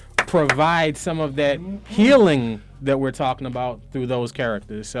to provide some of that healing that we're talking about through those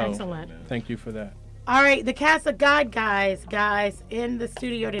characters. So Excellent. Thank you for that. All right, the cast of GodGuys, guys, in the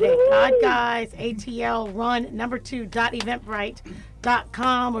studio today. GodGuys, ATL, run,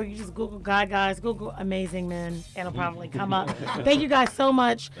 #2.eventbrite.com, or you just Google GodGuys, Google Amazing Men, and it'll probably come up. Thank you guys so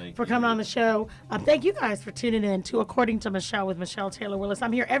much for coming on the show. Thank you guys for tuning in to According to Michelle with Michelle Taylor Willis.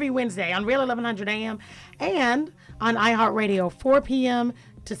 I'm here every Wednesday on Real 1100 AM and on iHeartRadio, 4 p.m.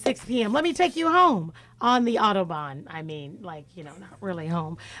 to 6 p.m. Let me take you home on the Autobahn. I mean, not really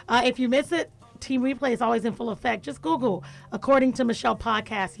home. If you miss it, Team Replay is always in full effect. Just Google According to Michelle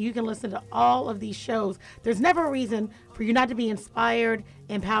podcast. You can listen to all of these shows. There's never a reason for you not to be inspired,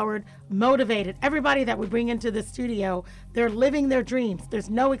 empowered, motivated. Everybody that we bring into the studio, they're living their dreams. There's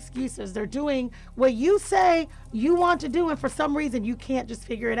no excuses. They're doing what you say you want to do, and for some reason you can't just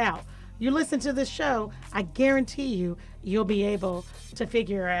figure it out. You listen to this show, I guarantee you'll be able to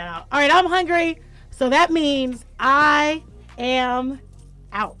figure it out. All right, I'm hungry, so that means I am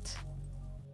out.